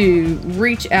do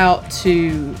reach out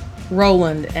to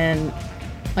Roland and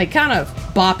like kind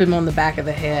of bop him on the back of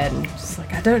the head and just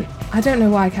like, I don't know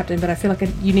why, Captain, but I feel like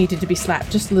you needed to be slapped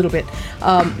just a little bit.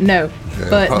 No, Yeah,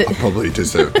 but I probably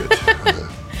deserved it.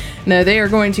 no, they are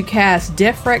going to cast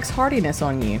Defrex Hardiness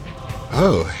on you.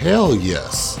 Oh, hell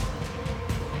yes.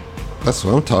 That's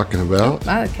what I'm talking about.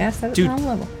 I cast that at the wrong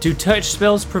level. Do touch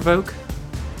spells provoke?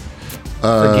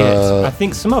 Forget. I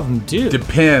think some of them do.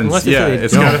 Depends. Unless they Yeah, say they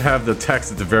it's don't. got to have the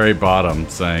text at the very bottom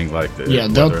saying like. Yeah,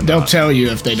 whether or they'll not. tell you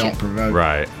if they don't provoke.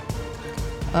 Right.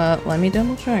 Let me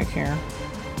double check here.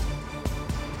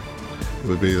 It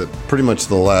would be pretty much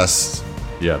the last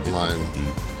Yeah. line.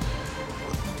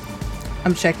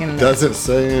 I'm checking. Doesn't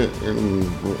say it in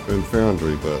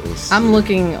Foundry, but let's see. I'm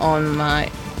looking on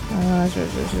my.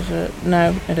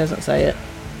 No, it doesn't say it.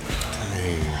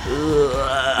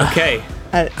 Okay.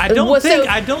 I don't Well, think so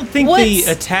I don't think the what's-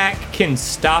 attack can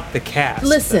stop the cast.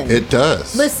 Listen, It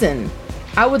does. listen.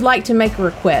 I would like to make a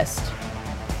request.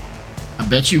 I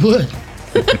bet you would.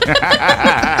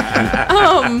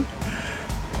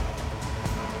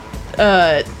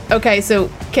 Okay, so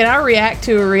can I react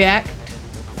to a react?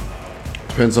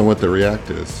 Depends on what the react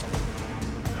is.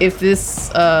 if this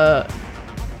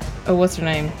what's her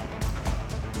name?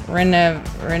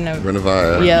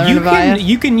 Renavia. Yeah, You Renavia.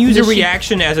 you can use Does a she-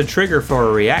 reaction as a trigger for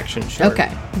a reaction. Sure.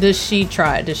 Okay. Does she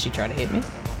try to hit me?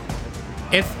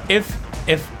 If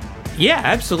yeah,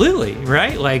 absolutely.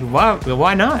 Right. Like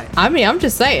why not? I mean, I'm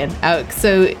just saying.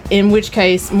 So in which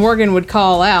case, Morgan would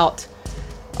call out,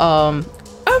 "Oh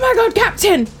my God,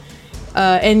 Captain!"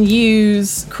 And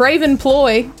use Craven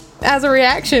Ploy as a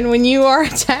reaction when you are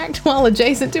attacked while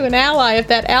adjacent to an ally. If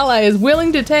that ally is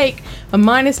willing to take a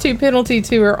 -2 penalty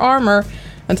to her armor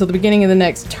until the beginning of the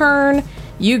next turn,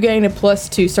 you gain a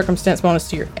 +2 circumstance bonus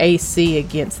to your AC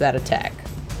against that attack.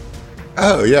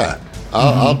 Oh yeah,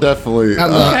 I'll definitely.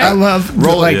 I love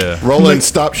Roland. like Roland,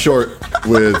 stop short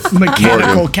with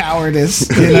mechanical Morgan. cowardice.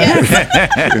 You know?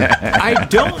 I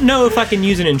don't know if I can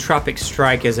use an entropic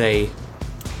strike as a.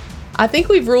 I think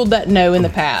we've ruled that no in the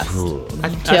past. I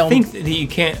think that you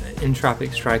can't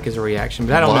entropic strike as a reaction,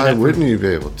 but I don't know. Why That wouldn't you be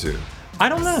able to? I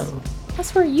don't know.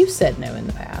 That's where you said no in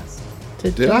the past.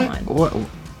 To Did I? John. What?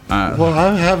 Well,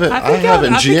 I haven't. I I think I'll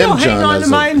haven't hang GM on John to as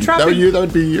my a. entropic- That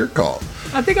would be your call.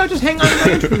 I think I'll just hang on to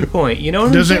my entry point. You know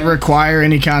what Does I'm it saying? require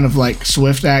any kind of like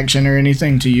swift action or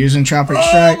anything to use Entropic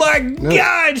Oh Strike? my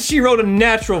God! She rolled a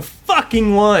natural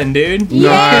fucking 1, dude.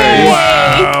 Nice.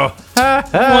 Wow.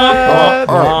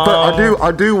 But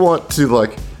I do want to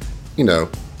like, you know,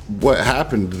 what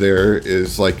happened there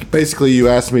is like basically you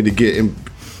asked me to get him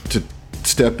to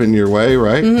step in your way,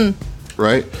 right? Mm-hmm.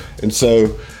 Right, and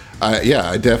so.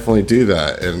 I definitely do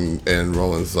that, and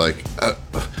Roland's like,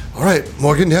 all right,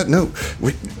 Morgan. Yeah, no,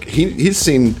 he's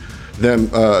seen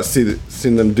them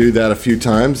seen them do that a few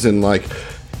times, and like,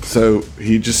 so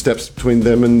he just steps between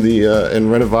them and and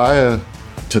Renavia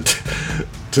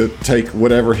to take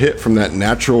whatever hit from that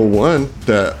natural 1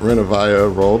 that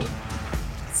Renavia rolled.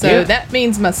 So Yeah. that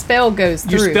means my spell goes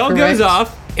through. Your spell correct? goes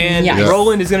off, and Yes.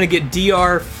 Roland is going to get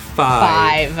DR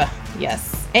 5 5.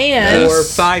 Yes. And for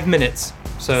 5 minutes.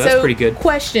 So that's pretty good.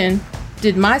 Question: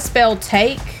 did my spell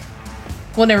take?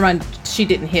 Well, never mind. She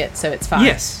didn't hit, so it's fine.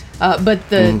 Yes. But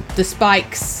the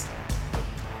spikes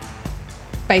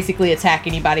basically attack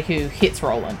anybody who hits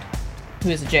Roland, who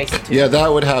is adjacent to. Yeah, him.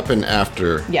 that would happen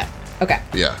after. Yeah. Okay.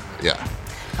 Yeah.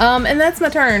 And that's my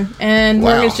turn. And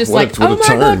Wow, Morgan's just what a- like, what "Oh a my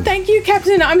turn." God, thank you,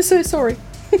 Captain. I'm so sorry."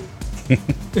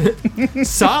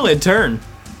 Solid turn.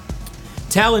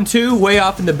 Talon 2, way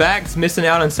off in the back, is missing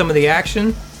out on some of the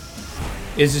action.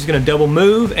 Is just going to double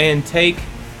move and take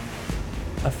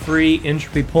a free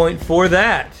entropy point for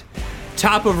that.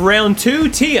 Top of round 2,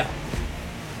 Tia.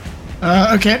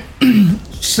 Okay.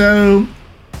 So,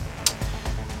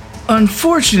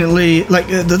 unfortunately, like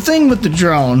the thing with the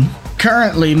drone,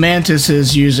 currently Mantis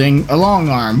is using a long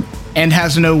arm and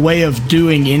has no way of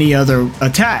doing any other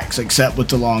attacks except with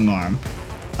the long arm.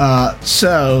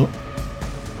 So,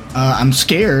 I'm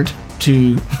scared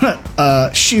to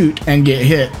shoot and get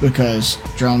hit because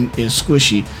drone is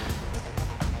squishy.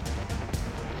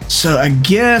 So I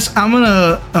guess I'm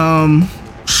gonna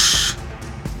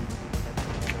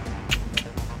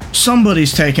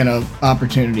somebody's taking an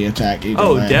opportunity attack either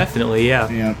Oh, way. definitely, yeah.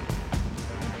 Yep.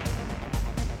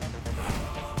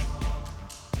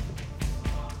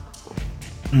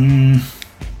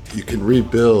 You can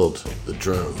rebuild the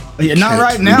drone. Yeah, not Can't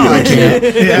right now. I can't.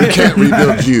 You can't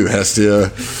rebuild you,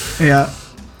 Hestia. Yeah.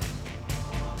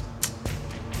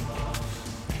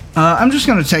 I'm just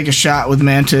gonna take a shot with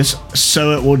Mantis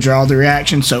so it will draw the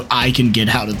reaction so I can get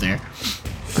out of there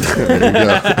There you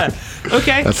go.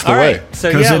 Okay, That's the all way. right. So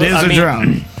because yeah, it is I a mean,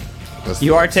 drone. That's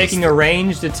You are the taking a system.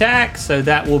 ranged attack, so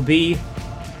that will be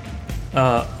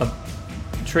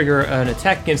trigger an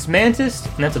attack against Mantis,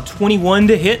 and that's a 21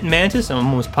 to hit Mantis. I'm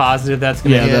almost positive that's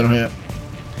going to Yeah, hit. that'll hit.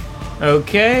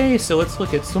 Okay, so let's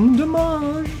look at some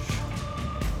damage.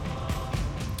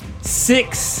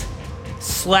 6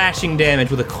 slashing damage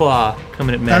with a claw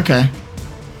coming at Mantis. Okay.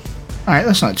 All right,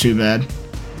 that's not too bad.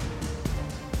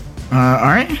 All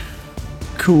right.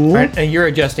 Cool. All right, and you're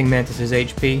adjusting Mantis's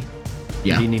HP.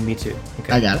 Yeah, Do you need me to?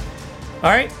 Okay. I got it. All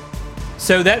right.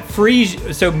 So that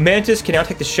frees. So Mantis can now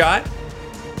take the shot.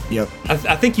 Yep.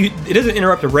 I think you. It doesn't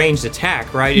interrupt a ranged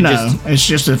attack, right? It No, just, it's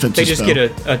just if it's they a just spell.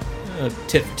 get a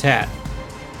tit for tat.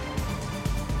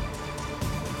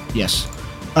 Yes.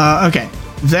 Okay.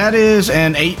 That is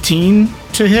an 18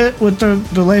 to hit with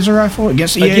the laser rifle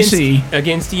against EAC.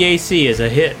 Against EAC is a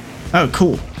hit. Oh,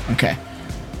 cool. Okay.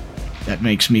 That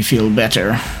makes me feel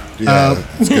better. Yeah,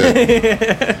 it's good.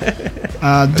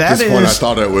 At That this point, I is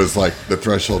thought it was like the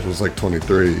threshold was like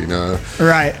 23. You know.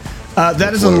 right.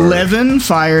 That is Lower. 11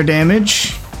 fire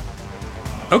damage.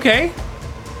 Okay.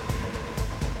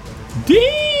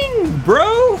 Ding,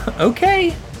 bro.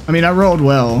 Okay. I mean, I rolled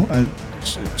well.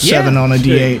 7 on a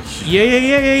D8.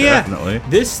 Yeah. Definitely.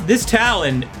 This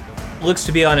Talon looks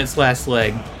to be on its last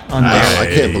leg. On there. I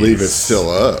can't believe it's still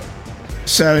up.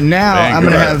 So now I'm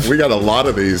going to have. We got a lot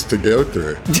of these to go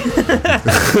through.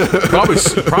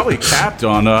 Probably capped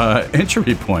on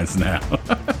entropy points now.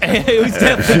 It was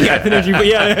definitely Captain Entry, but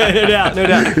yeah, no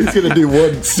doubt. He's going to do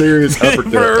one serious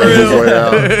uppercut on his way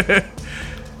out.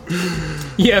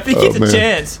 Yeah, if he gets a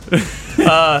chance.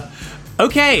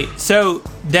 Okay, so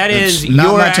that is Not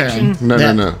your my action. turn.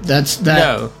 No. That's that.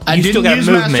 No, I you still didn't got use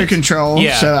movement. master control,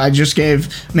 Yeah. so I just gave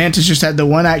Mantis just had the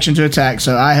one action to attack,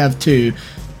 so I have 2.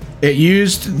 It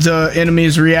used the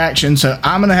enemy's reaction, so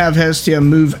I'm gonna have Hestia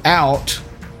move out.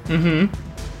 I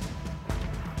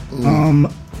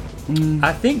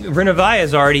think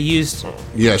Renovia's already used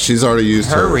Yeah, she's already used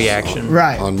her hers reaction.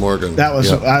 Right. on Morgan. That was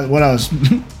Yep. what I was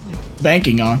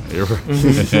banking on.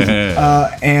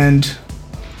 And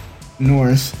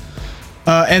north.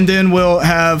 And then we'll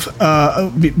have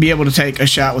be able to take a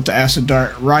shot with the acid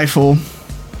dart rifle.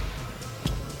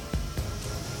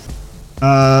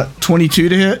 22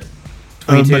 to hit.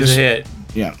 22 but is a it's- hit.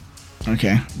 Yeah.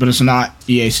 Okay. But it's not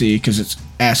EAC because it's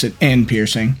acid and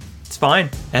piercing. It's fine.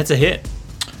 That's a hit.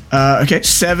 Okay.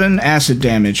 7 acid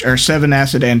damage, or 7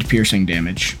 acid and piercing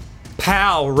damage.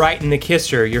 Pow! Right in the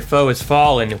kisser. Your foe has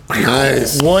fallen.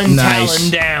 Nice. One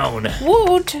Nice. Talon down.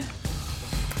 Woot.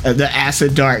 The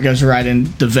acid dart goes right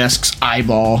in the Vesk's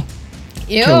eyeball.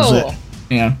 Kills it.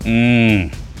 Ew. Yeah.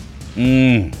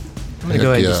 I'm gonna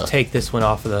go ahead and yeah. just take this one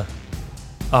off the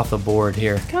board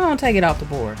here. Come on, take it off the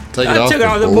board. Take it I off took it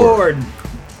off the board.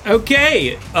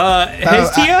 Okay.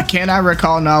 Hestia? Can I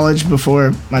recall knowledge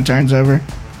before my turn's over?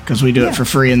 Because we do it for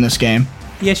free in this game.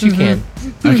 Yes, you can.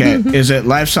 Okay. Is it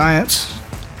life science?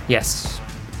 Yes.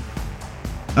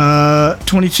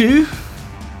 22.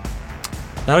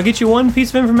 That'll get you one piece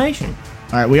of information.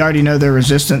 All right. We already know their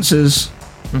resistances.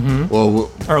 Well,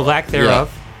 Or lack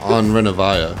thereof. on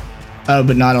Renovia. Oh,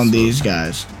 but not on these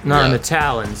guys. Not on Yeah. the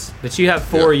Talons. But you have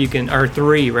 4 you can, or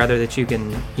 3 rather, that you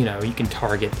can, you can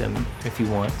target them if you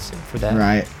want, so for that.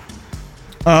 Right.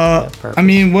 purpose. I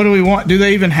mean, what do we want? Do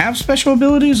they even have special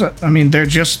abilities? I mean, they're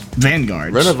just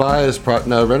Vanguards. Renovia is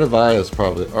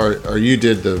probably, or you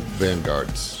did the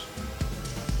Vanguards.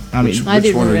 I mean, I Which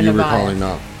did one are you Renovia. recalling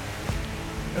now?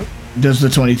 does the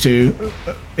 22,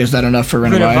 is that enough for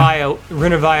Renovia?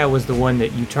 Renovia was the one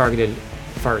that you targeted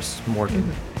first,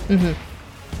 Morgan.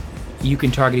 You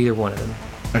can target either one of them.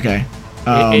 Okay.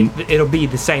 It'll be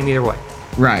the same either way.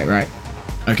 Right.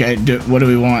 Okay, what do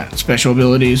we want? Special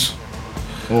abilities?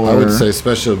 Or I would say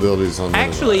special abilities on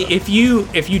Actually, Renovia.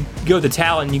 if you go the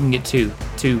Talon, you can get two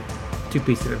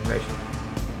pieces of information.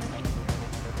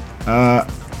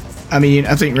 I mean,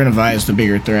 I think Renovia is the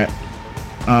bigger threat.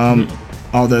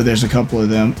 Although there's a couple of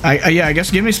them. I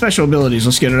guess give me special abilities.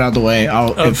 Let's get it out of the way.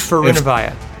 For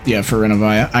Renovia. Yeah, for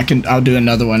Renovia. I'll do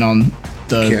another one on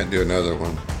the Can't do another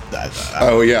one.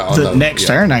 Oh yeah, on the next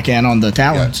turn. I can on the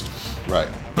Talons. Right.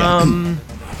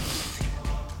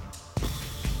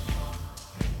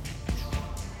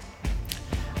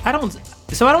 I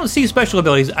don't see special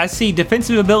abilities. I see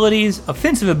defensive abilities,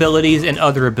 offensive abilities, and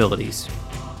other abilities.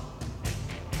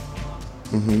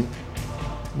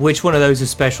 Which one of those is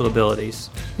special abilities?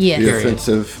 Yes. The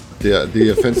Period. the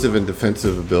offensive and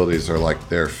defensive abilities are like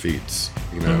their feats.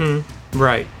 You know.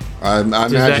 Right. I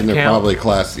that imagine they're count? probably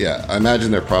class. Yeah, I imagine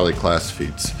they're probably class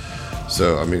feats.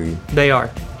 So I mean, They are.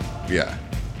 yeah.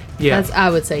 Yeah. I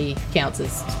would say counts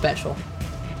as special.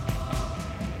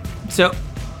 So,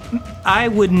 I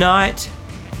would not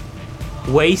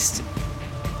waste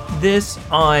this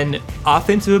on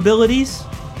offensive abilities,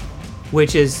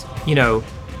 which is,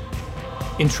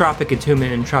 Entropic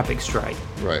Attunement and Entropic Strike.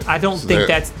 Right. I don't So think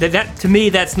they're- that to me,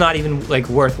 that's not even,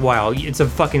 worthwhile. It's a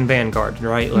fucking Vanguard,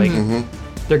 right?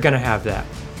 They're gonna have that.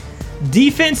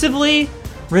 Defensively,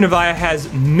 Renovia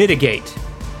has Mitigate.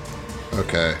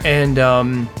 Okay. And, Yeah.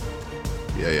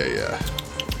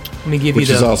 let me give Which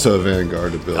you is the... also a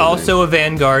Vanguard ability. Also a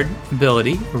Vanguard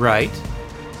ability, right?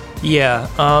 Yeah.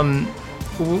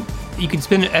 You can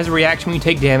spend it as a reaction when you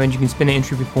take damage. You can spend an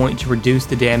entropy point to reduce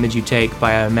the damage you take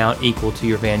by an amount equal to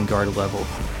your Vanguard level.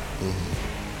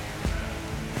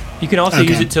 You can also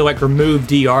use Okay. it to remove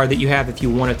DR that you have if you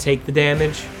want to take the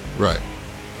damage. Right.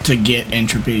 To get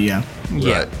entropy, yeah.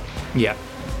 Yeah. Right. Yeah.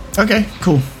 Okay,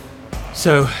 cool.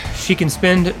 So she can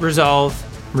spend resolve,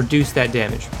 reduce that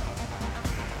damage.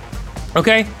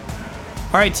 Okay.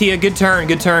 All right, Tia. Good turn.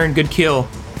 Good kill.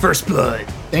 First blood.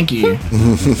 Thank you.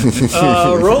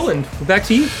 Roland, back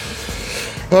to you.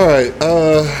 All right.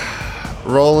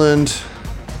 Roland.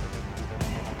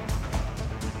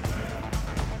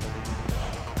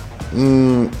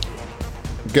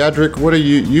 Gadrick, what are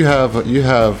you have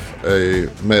a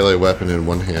melee weapon in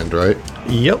one hand, right?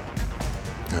 Yep.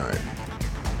 All right.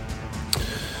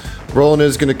 Roland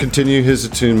is going to continue his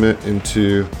attunement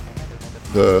into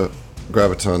the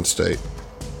graviton state.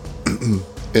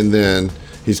 And then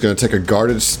he's going to take a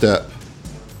guarded step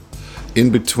in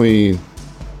between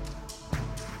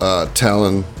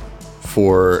Talon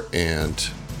 4 and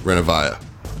Renovia.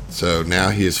 So now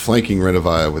he is flanking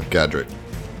Renovia with Gadrick.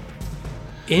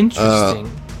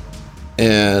 Interesting.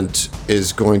 And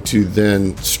is going to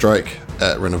then strike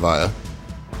at Renovia.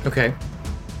 Okay.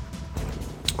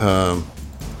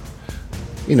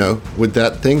 With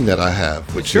that thing that I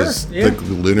have, which Sure, is yeah. the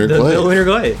Lunar Glaive. The Lunar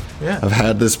Glaive, yeah. I've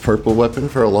had this purple weapon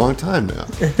for a long time now.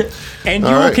 And you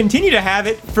All will right. continue to have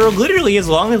it for literally as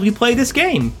long as we play this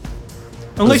game.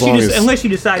 Unless you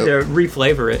decide to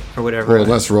reflavor it or whatever. Well,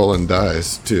 unless Roland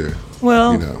dies, too.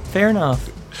 Well, you know. fair enough.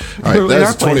 All right, In that our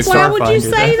is place, 24. Why would you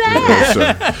say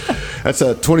that? That's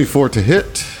a 24 to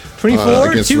hit.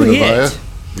 24 against to Renovia. hit.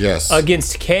 Yes.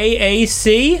 Against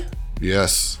KAC,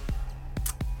 Yes.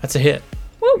 that's a hit.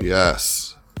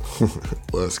 Yes.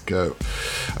 Let's go.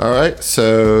 All right,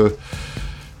 so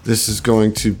this is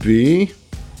going to be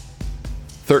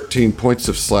 13 points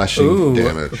of slashing Ooh,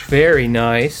 damage. very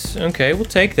nice. Okay, we'll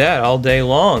take that all day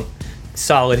long.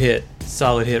 Solid hit,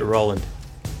 Roland.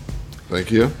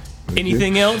 Thank you. Thank you.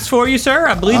 Anything else for you, sir?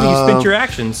 I believe you spent your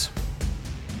actions.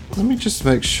 Let me just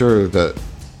make sure that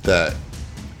that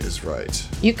is right.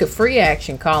 You could free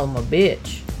action call him a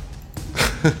bitch.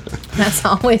 That's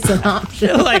always an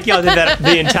option. Like y'all did that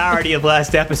the entirety of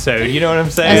last episode. You know what I'm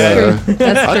saying?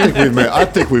 That's true. I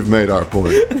think we've made our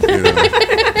point. You know?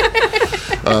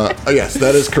 Yes,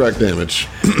 that is correct damage.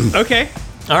 Okay.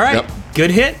 All right. Yep.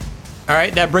 Good hit. All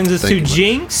right. That brings us Thank to you much.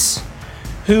 Jinx,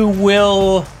 who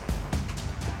will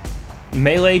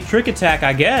melee trick attack,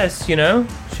 I guess. You know?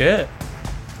 Shit.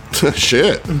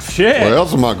 Shit. Shit. What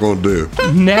else am I going to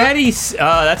do? Natty.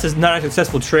 That's not a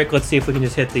successful trick. Let's see if we can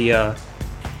just hit the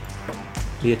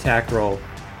attack roll.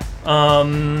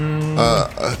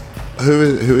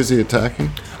 Who is he attacking?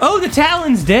 Oh, the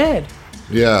Talon's dead.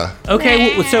 Yeah.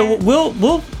 Okay. So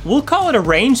we'll call it a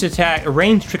ranged attack, a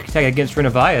ranged trick attack against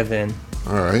Renovia then.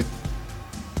 All right.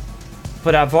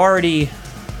 But I've already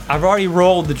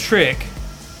rolled the trick,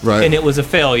 Right. and it was a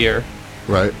failure.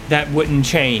 Right. That wouldn't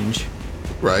change.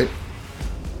 Right.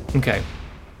 Okay.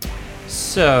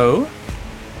 So,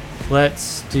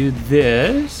 let's do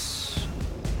this.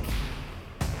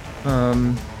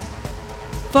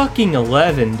 Fucking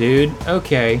 11, dude.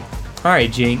 Okay.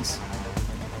 Alright, Jinx.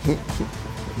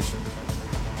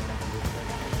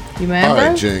 You mad, All bro?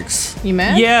 right, Jinx. You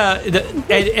mad? Yeah,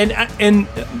 and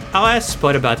I'll ask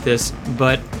Spud about this,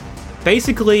 but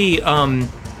basically,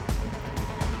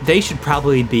 they should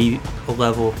probably be a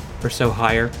level or so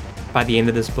higher by the end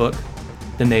of this book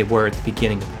than they were at the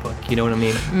beginning of the book. You know what I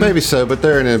mean? Maybe so, but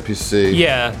they're an NPC.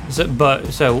 Yeah.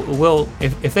 So we'll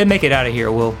if they make it out of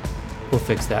here, we'll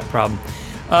fix that problem.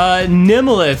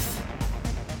 Nimlith.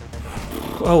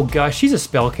 Oh gosh, she's a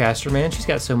spellcaster, man. She's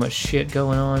got so much shit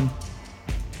going on.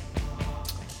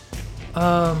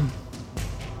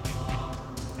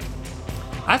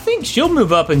 I think she'll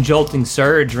move up and Jolting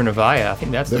Surge Renovia. I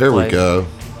think that's the There play. we go.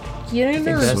 You think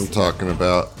know, That's what I'm talking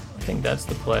about. I think that's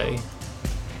the play.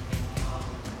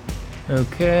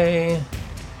 Okay.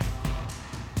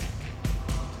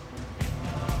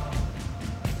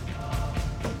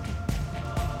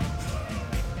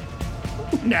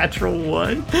 Natural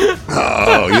one.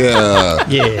 Oh, yeah.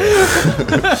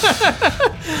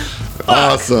 Yeah.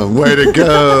 Awesome. Way to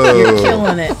go. you're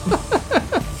killing it.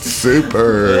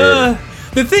 Super.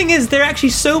 The thing is, they're actually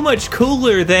so much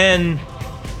cooler than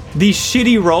these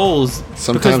shitty rolls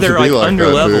Sometimes because they're it be like that,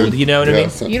 underleveled. dude. You know what I mean?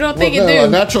 You don't think it do, A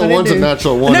natural but it one's a do.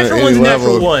 natural A one natural at one's any a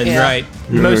natural level. one, Yeah. right?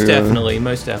 Yeah, Most yeah. definitely,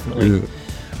 most definitely.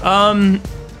 Yeah.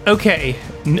 Okay.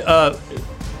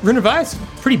 Renovia's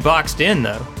pretty boxed in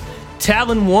though.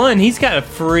 Talon 1, he's got a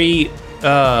free.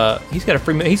 He's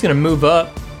gonna move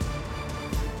up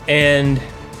and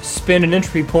spend an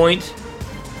entropy point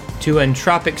to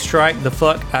entropic strike the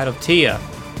fuck out of Tia.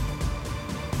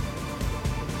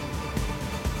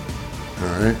 All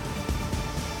right.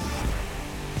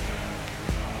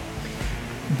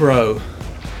 Bro,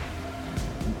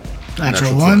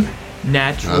 Natural one.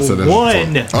 natural That's a natural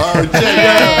one. Oh,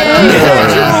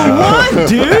 yeah. One,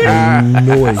 dude.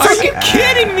 Noise. Are you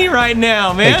kidding me right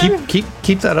now, man? Hey,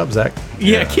 keep that up, Zach.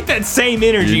 Yeah, keep that same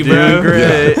energy, You're bro. doing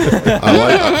great.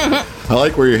 I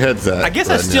like where your head's at. I guess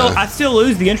right now. I still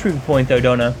lose the entry point though,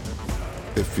 don't I?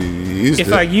 If you used If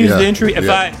it, I use yeah, the entry, if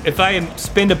yeah. I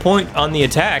spend a point on the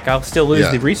attack, I'll still lose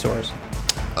Yeah. the resource.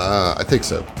 I think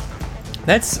so.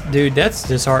 That's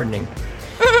disheartening.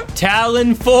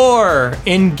 Talon 4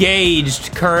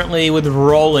 engaged currently with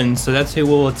Roland, so that's who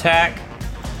will attack.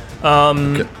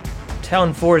 Okay.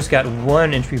 Talon 4's got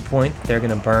 1 entry point that they're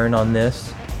going to burn on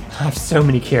this. I have so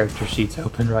many character sheets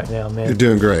open right now, man. You're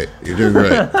doing great. You're doing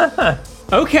great.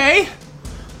 Okay.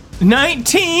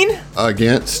 19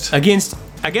 Against? against,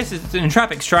 I guess it's an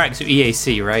entropic strike, so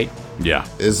EAC, right? Yeah.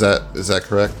 Is that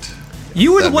correct?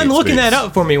 You were the That one meets looking meets. that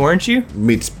up for me, weren't you?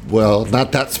 Meets, well,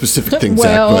 not that specific thing,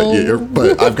 Well. Zach,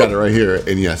 but I've got it right here,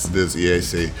 and yes, it is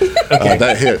EAC.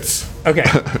 That hits. Okay.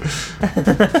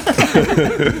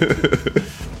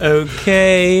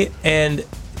 Okay, and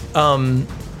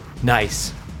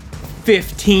nice.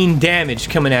 15 damage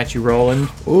coming at you, Roland.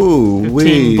 Ooh,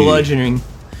 15 bludgeoning.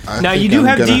 I Now think you do I'm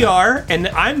have gonna- DR, and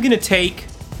I'm gonna take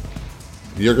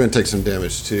You're going to take some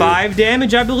damage too. 5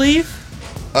 damage, I believe.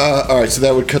 All right, so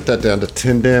that would cut that down to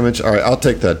 10 damage. All right, I'll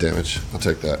take that damage. I'll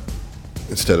take that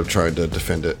instead of trying to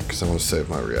defend it because I want to save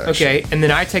my reaction. Okay, and then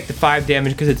I take the 5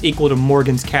 damage because it's equal to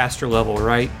Morgan's caster level,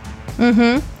 right?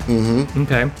 Okay.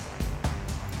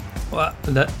 Well,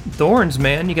 that thorns,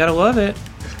 man, you gotta love it.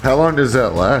 How long does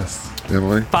that last,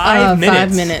 Emily? 5 minutes.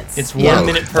 5 minutes. It's Yeah. 1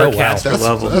 minute per Oh, wow. caster That's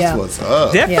level. Yeah. what's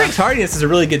up. Death Yeah. Break's Hardiness is a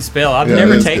really good spell. I've Yeah,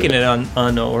 never it is taken good. it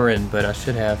on Orin, but I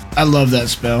should have. I love that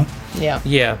spell. Yeah.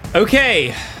 Yeah.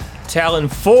 Okay. Talon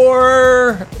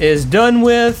 4 is done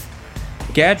with.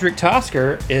 Gadrick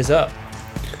Tosker is up.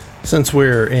 Since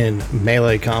we're in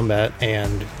melee combat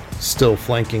and still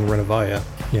flanking Renovia,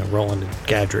 Roland and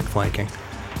Gadrick flanking,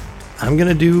 I'm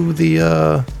gonna do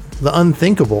the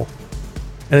unthinkable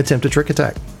and attempt a trick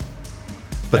attack.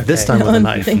 But this Okay. time with a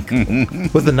knife. Unthinkable.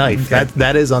 With a knife.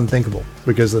 That is unthinkable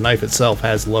because the knife itself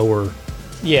has lower.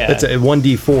 Yeah. It's a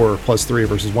 1d4 plus 3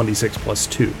 versus 1d6 plus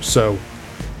 2. So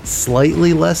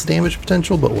slightly less damage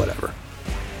potential, but whatever.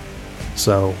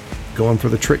 So going for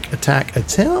the trick attack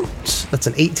attempt. That's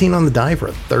an 18 on the die for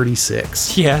a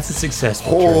 36. Yeah, it's a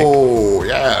successful trick. Oh,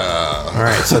 yeah. All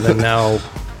right, so then now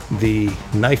the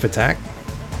knife attack.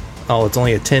 Oh, it's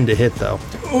only a 10 to hit though.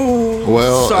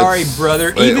 Well, Sorry, it's-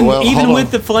 brother. wait, Even well, even hold with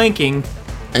on. the flanking.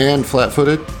 And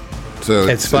flat-footed. So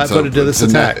It's flat-footed to this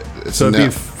it's a attack. net- It's So a it'd be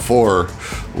net 4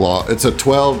 law. It's a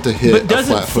 12 to hit. But a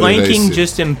doesn't flat-footed flanking AC.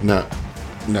 just No.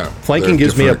 Flanking They're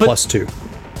gives me a different. +2.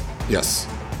 Yes.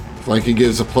 Flanking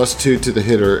gives a +2 to the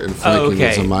hitter, and flanking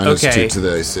gives a okay, -2 okay. to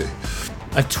the AC.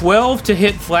 A 12 to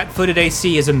hit flat-footed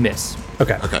AC is a miss.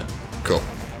 Okay. Okay, cool.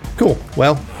 Cool.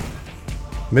 Well,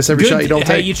 miss every shot you don't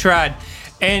Hey, take. you tried.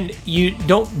 And you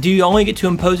don't. Do you only get to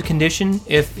impose a condition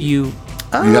if you?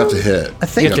 You have to hit. I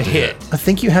think You have to hit. I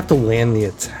think you have to land the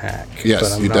attack. Yes,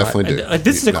 but I'm you not- definitely do.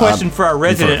 This is a No, question I'm- for our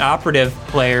resident confirmed. operative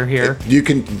player here. You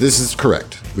can. This is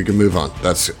correct. We can move on.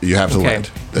 That's you have to Okay. land.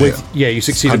 the With, hit. yeah, you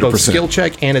succeeded both 100%. skill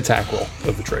check and attack roll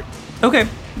of the trick. Okay,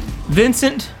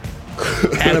 Vincent.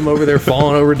 Adam over there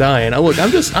falling over dying. Oh, look,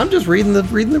 I'm just reading the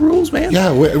rules, man.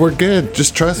 Yeah, we're good.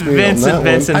 Just trust me on that Vincent, one.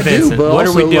 Vincent, I do, Vincent. but What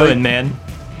are we also, doing, like- man?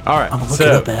 All right. Look so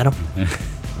it up, Adam.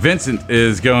 Vincent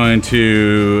is going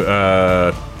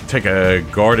to take a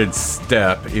guarded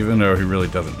step, even though he really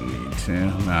doesn't need to.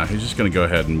 Nah, he's just going to go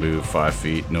ahead and move 5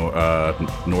 feet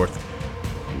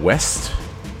northwest.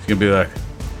 He's going to be like,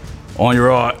 on your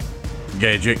right,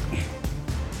 Gadrick.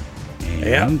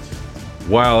 And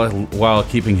while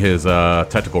keeping his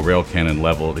tactical rail cannon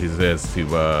leveled, he says to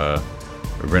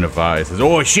Renovai, he says,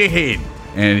 "Oh shit!"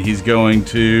 And he's going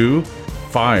to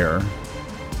fire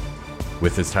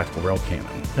with his tactical rail cannon.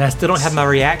 And I still don't have my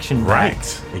reaction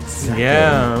right. Exactly.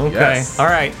 Yeah. Okay. Yes. All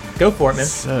right. Go for it, man.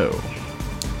 So,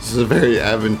 This is a very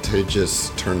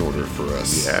advantageous turn order for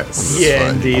us. Yes. on this Yeah,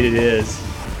 fight. indeed it is.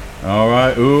 all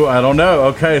right. Ooh, I don't know.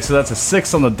 Okay, so that's a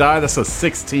 6 on the die. That's a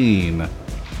 16.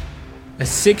 A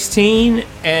 16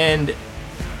 and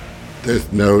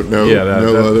There's no Yeah, that-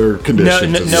 other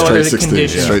conditions. It's no straight other 16.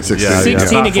 conditions. Straight 16. Yeah,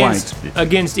 16 Not against flanked.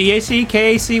 against EAC,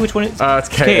 KAC. Which one? It's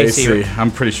KAC. right?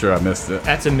 I'm pretty sure I missed it.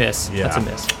 That's a miss. Yeah. That's a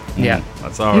miss. Yeah.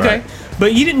 That's all right. Okay.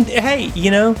 But you didn't. Hey,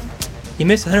 you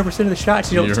missed 100% of the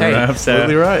shots you don't You're take.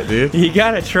 absolutely so right, dude. You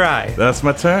gotta try. That's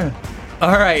my turn.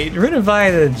 All right,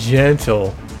 Renovai the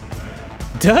Gentle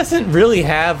doesn't really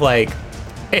have like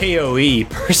AOE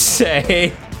per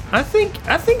se. I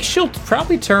think she'll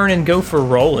probably turn and go for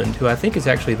Roland, who I think is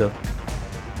actually the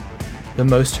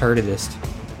most hurtedest.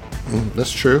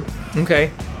 That's true.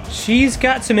 Okay, she's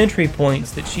got some entry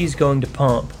points that she's going to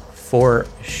pump for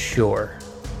sure.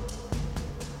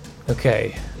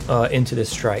 Okay, into this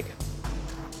strike.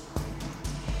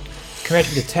 Coming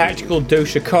with the tactical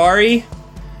Doshikari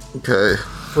Okay.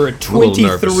 for a a little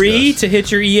nervous, 23 guys. to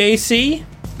hit your EAC.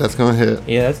 That's going to hit.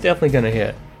 Yeah, that's definitely gonna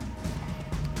hit.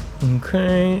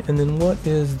 Okay, and then what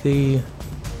is the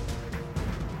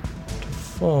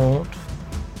default.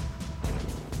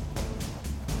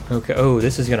 Okay. Oh,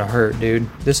 this is gonna hurt, dude.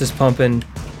 This is pumping.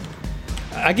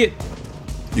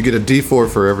 You get a D4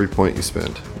 for every point you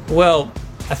spend. Well,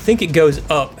 I think it goes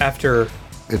up after.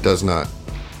 It does not.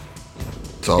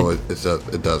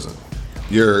 It doesn't.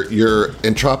 Your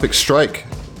entropic strike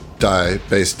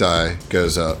base die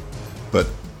goes up, but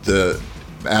the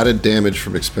added damage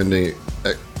from expending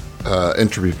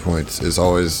entropy points is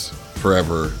always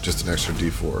forever just an extra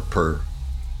D4 per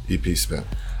EP spent.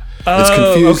 It's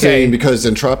confusing because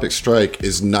entropic strike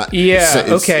is not. Yeah.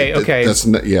 Okay. That's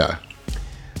not. Yeah.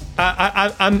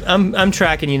 I'm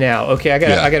tracking you now. Okay, I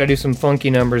gotta do some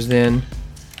funky numbers then.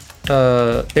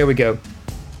 There we go.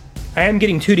 I am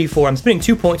getting 2d4. I'm spending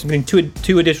 2 points. I'm getting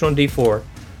two additional d4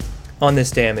 on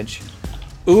this damage.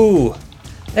 Ooh,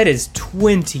 that is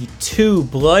 22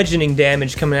 bludgeoning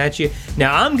damage coming at you.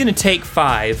 Now I'm gonna take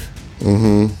 5.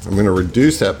 I'm gonna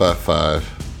reduce that by 5.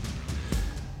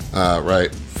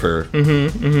 Right for.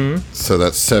 So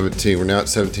that's 17. We're now at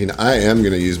 17. I am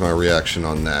gonna use my reaction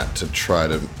on that to try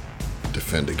to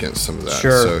defend against some of that.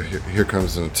 Sure. So here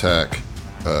comes an attack,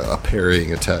 a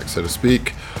parrying attack, so to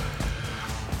speak.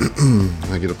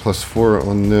 I get a +4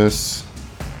 on this.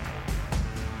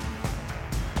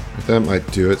 That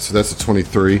might do it. So that's a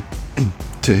 23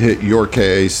 to hit your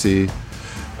KAC.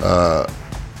 +8.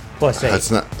 That's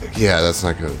not. Yeah, that's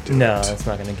not gonna do it. No, that's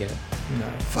not gonna get it. No.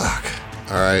 Fuck.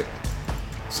 All right.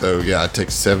 So yeah, I take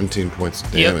 17 points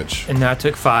of damage. Yep. And now I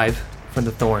took 5 for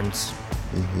the thorns.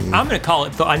 I'm gonna call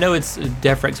it. I know it's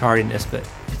Defrex hardiness, but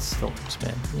it's thorns,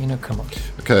 man. You know, come on.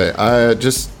 Okay, I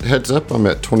just heads up. I'm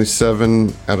at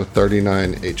 27 out of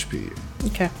 39 HP.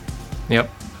 Okay. Yep.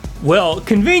 Well,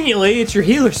 conveniently, it's your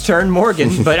healer's turn,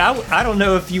 Morgan. But I don't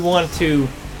know if you want to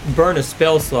burn a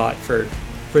spell slot for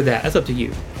that. That's up to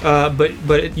you.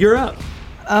 But you're up.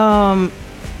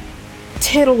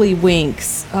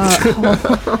 Tiddlywinks.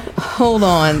 Hold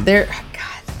on. God,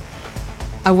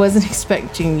 I wasn't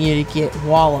expecting you to get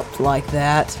walloped like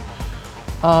that. It's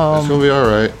gonna be all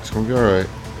right. It's gonna be all right.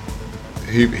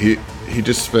 He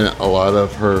just spent a lot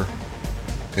of her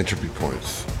entropy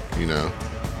points. You know.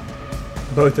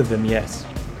 Both of them, yes.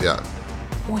 Yeah.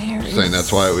 Where is... Saying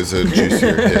that's why it was a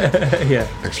juicier hit. Yeah.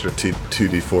 Extra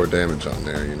 2d4 damage on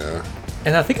there. You know.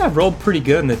 And I think I rolled pretty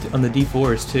good on the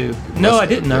d4s too. No, I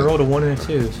didn't. I rolled a 1 and a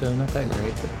 2, so not that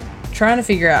great. But. Trying to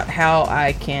figure out how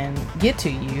I can get to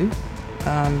you,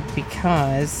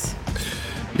 because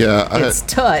it's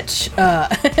touch.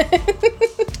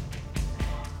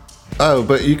 Oh,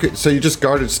 but you could. So you just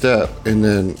guarded step, and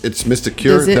then it's Mystic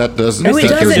Cure. That doesn't. No, it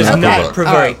Mystic Cure doesn't. does not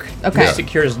provoke. Okay. Mystic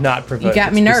Cure does not provoke. You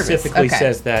got me nervous. Specifically Okay.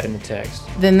 says that in the text.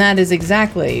 Then that is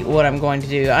exactly what I'm going to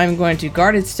do. I'm going to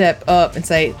guarded step up and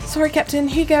say, "Sorry, Captain.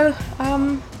 Here you go.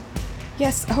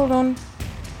 Yes, hold on."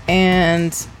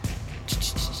 And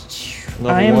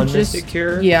Level 1 Mystic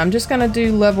Cure? Yeah, I'm just gonna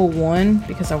do level 1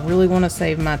 because I really want to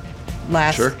save my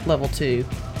last Sure. level 2.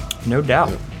 No doubt.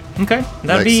 Yeah. Okay.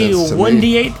 That'd Makes be sense to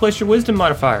 1d8 plus your wisdom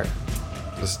modifier.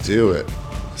 Let's do it.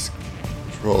 Let's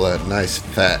roll that nice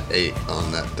fat 8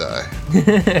 on that die.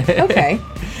 Okay.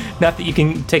 Not that you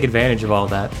can take advantage of all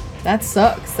that. That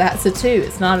sucks. That's a 2.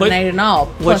 It's not What- an 8 at all.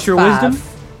 What's Plus your 5. wisdom?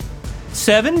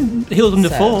 7? Heals them to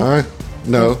 7. full. All right.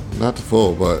 No, not the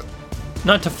full, but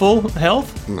Not to full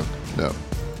health? no.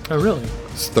 Oh, really?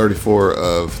 It's 34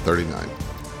 of 39.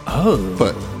 Oh.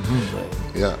 But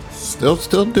yeah, still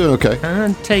doing okay.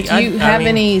 Do you have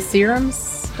any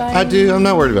serums? I do. I'm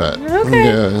not worried about it. Okay.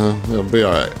 Yeah, it'll be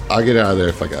all right. I'll get out of there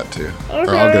if I got to,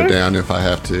 or I'll go down if I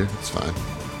have to. It's fine.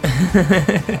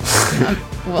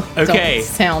 Well, Okay. don't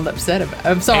sound upset about it.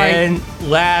 I'm sorry. And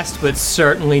last but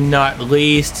certainly not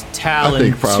least, I Talon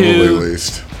think probably 2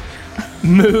 least.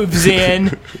 moves in,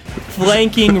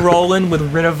 flanking Roland with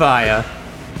Renovia,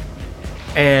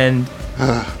 and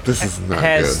This is not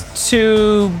has good.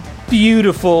 2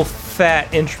 beautiful fat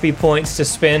entropy points to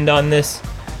spend on this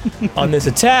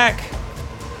attack,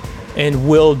 and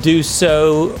will do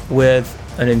so with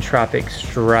an entropic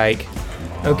strike.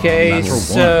 Okay, natural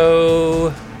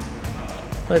so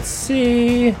let's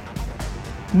see.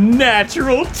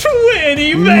 Natural 20,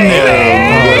 baby! No.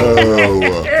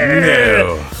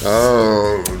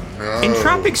 Oh no.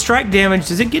 Entropic strike damage,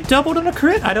 does it get doubled on a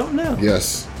crit? I don't know.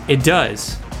 Yes. It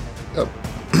does. Yep.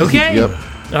 Okay. Yep.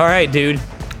 All right, dude.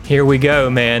 Here we go,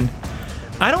 man.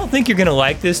 I don't think you're going to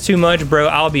like this too much, bro.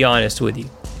 I'll be honest with you.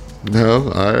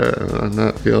 No, I'm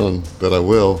not feeling that I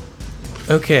will.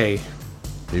 Okay.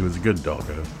 He was a good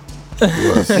doggo.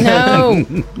 No.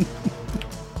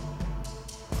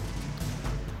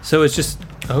 So it's just,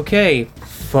 okay.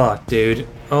 Fuck, dude.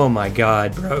 Oh my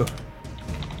god, bro.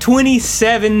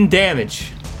 27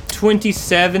 damage.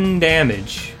 27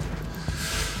 damage.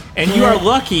 And you are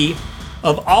lucky,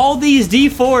 of all these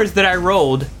D4s that I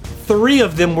rolled, 3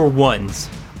 of them were 1s.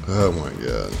 Oh my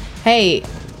god. Hey,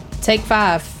 take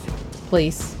 5,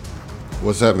 please.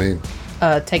 What's that mean?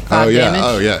 Take 5 damage.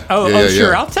 Oh yeah.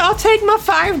 Sure. I'll take my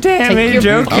 5 damage.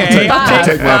 your- Okay. I'll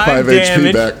take my 5 HP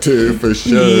damage. back too, for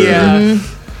sure. Yeah.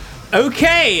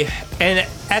 Okay. And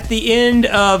at the end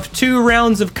of 2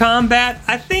 rounds of combat,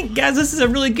 I think, guys, this is a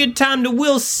really good time to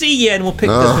we'll see you, and we'll pick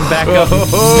this one back up.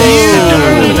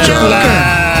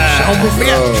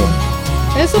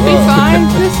 This will be fine.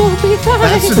 This will be fine.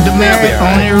 That's a demerit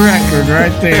on your record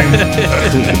right there.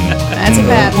 That's a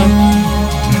bad one.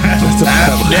 That's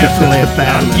definitely a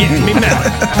bad one. Getting me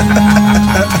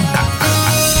now.